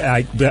about.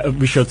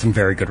 We showed some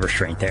very good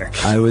restraint there.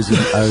 I was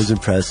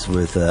impressed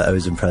with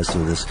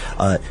this.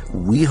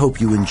 We hope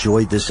you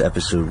enjoyed this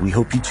episode. We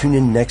hope you tune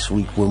in next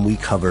week when we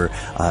cover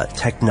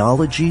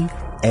technology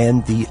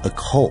and the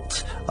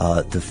occult,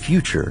 the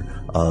future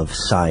of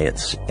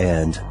science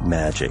and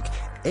magic.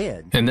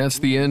 And that's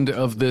the end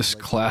of this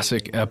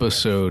classic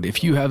episode.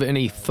 If you have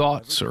any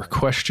thoughts or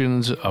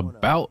questions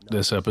about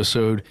this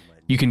episode,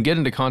 you can get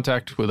into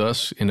contact with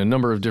us in a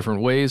number of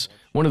different ways.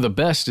 One of the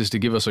best is to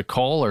give us a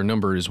call. Our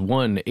number is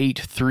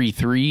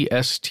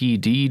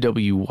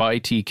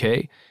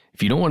 1-833-STDWYTK.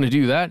 If you don't want to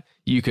do that,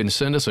 you can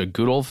send us a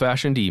good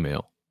old-fashioned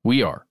email.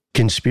 We are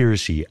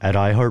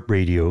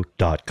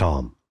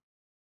conspiracy@iheartradio.com.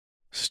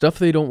 Stuff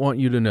They Don't Want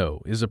You to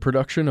Know is a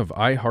production of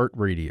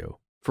iHeartRadio.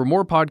 For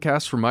more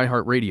podcasts from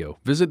iHeartRadio,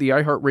 visit the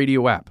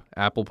iHeartRadio app,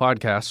 Apple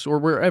Podcasts, or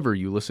wherever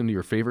you listen to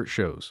your favorite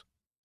shows.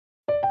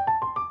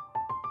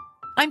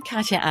 I'm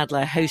Katya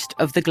Adler, host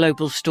of The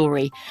Global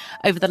Story.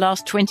 Over the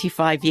last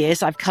 25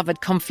 years, I've covered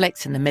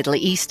conflicts in the Middle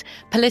East,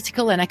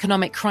 political and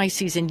economic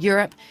crises in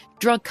Europe,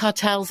 drug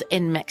cartels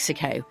in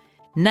Mexico.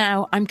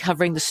 Now I'm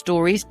covering the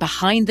stories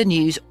behind the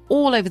news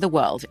all over the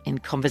world in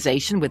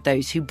conversation with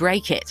those who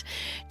break it.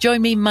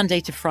 Join me Monday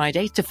to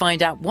Friday to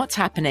find out what's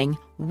happening,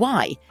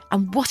 why,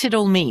 and what it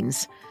all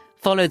means.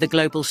 Follow The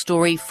Global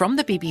Story from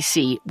the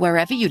BBC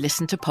wherever you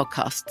listen to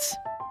podcasts.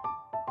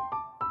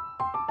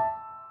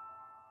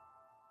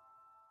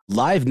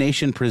 Live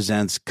Nation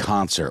presents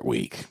Concert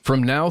Week.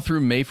 From now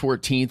through May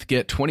 14th,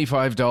 get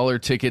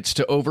 $25 tickets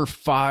to over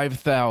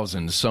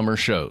 5,000 summer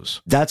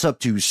shows. That's up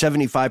to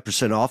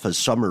 75% off a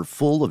summer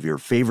full of your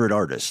favorite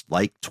artists,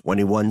 like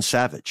 21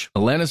 Savage,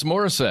 Alanis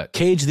Morissette,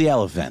 Cage the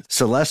Elephant,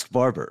 Celeste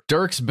Barber,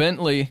 Dierks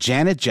Bentley,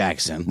 Janet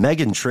Jackson,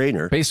 Meghan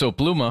Trainor, Peso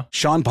Pluma,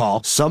 Sean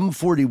Paul, Sum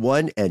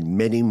 41, and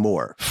many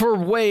more. For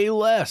way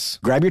less.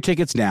 Grab your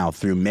tickets now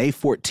through May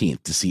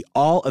 14th to see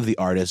all of the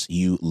artists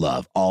you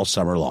love all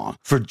summer long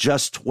for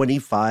just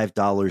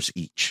 $25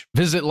 each.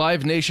 Visit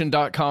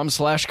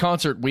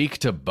livenation.com/Concert Week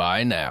to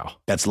buy now.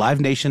 That's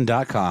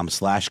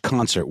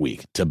livenation.com/Concert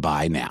Week to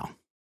buy now.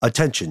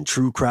 Attention,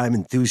 true crime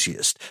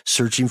enthusiast.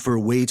 Searching for a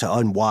way to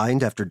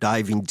unwind after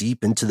diving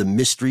deep into the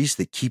mysteries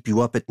that keep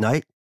you up at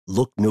night?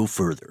 Look no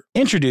further.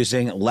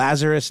 Introducing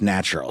Lazarus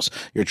Naturals,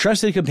 your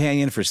trusted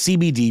companion for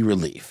CBD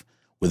relief.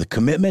 With a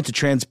commitment to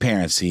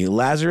transparency,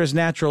 Lazarus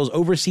Naturals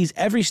oversees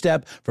every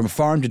step from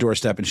farm to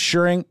doorstep,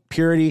 ensuring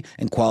purity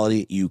and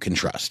quality you can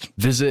trust.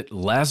 Visit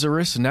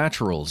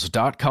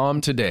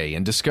LazarusNaturals.com today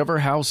and discover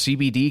how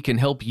CBD can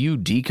help you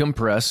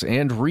decompress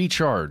and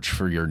recharge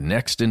for your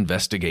next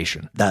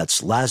investigation.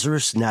 That's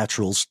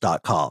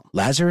LazarusNaturals.com.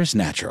 Lazarus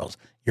Naturals,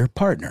 your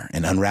partner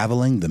in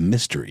unraveling the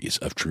mysteries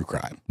of true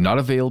crime. Not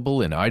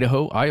available in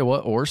Idaho, Iowa,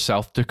 or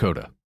South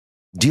Dakota.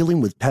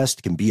 Dealing with pests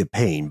can be a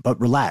pain, but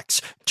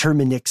relax.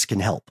 Terminix can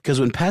help. Because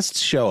when pests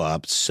show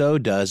up, so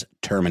does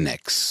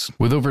Terminix.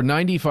 With over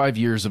 95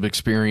 years of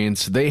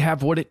experience, they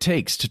have what it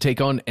takes to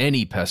take on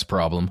any pest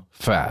problem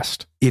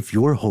fast. If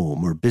your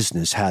home or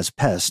business has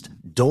pests,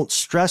 don't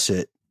stress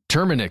it.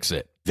 Terminix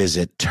it.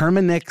 Visit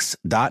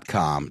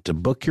Terminix.com to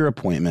book your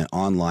appointment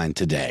online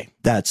today.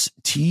 That's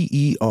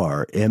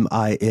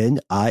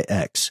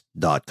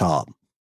TERMINIX.com.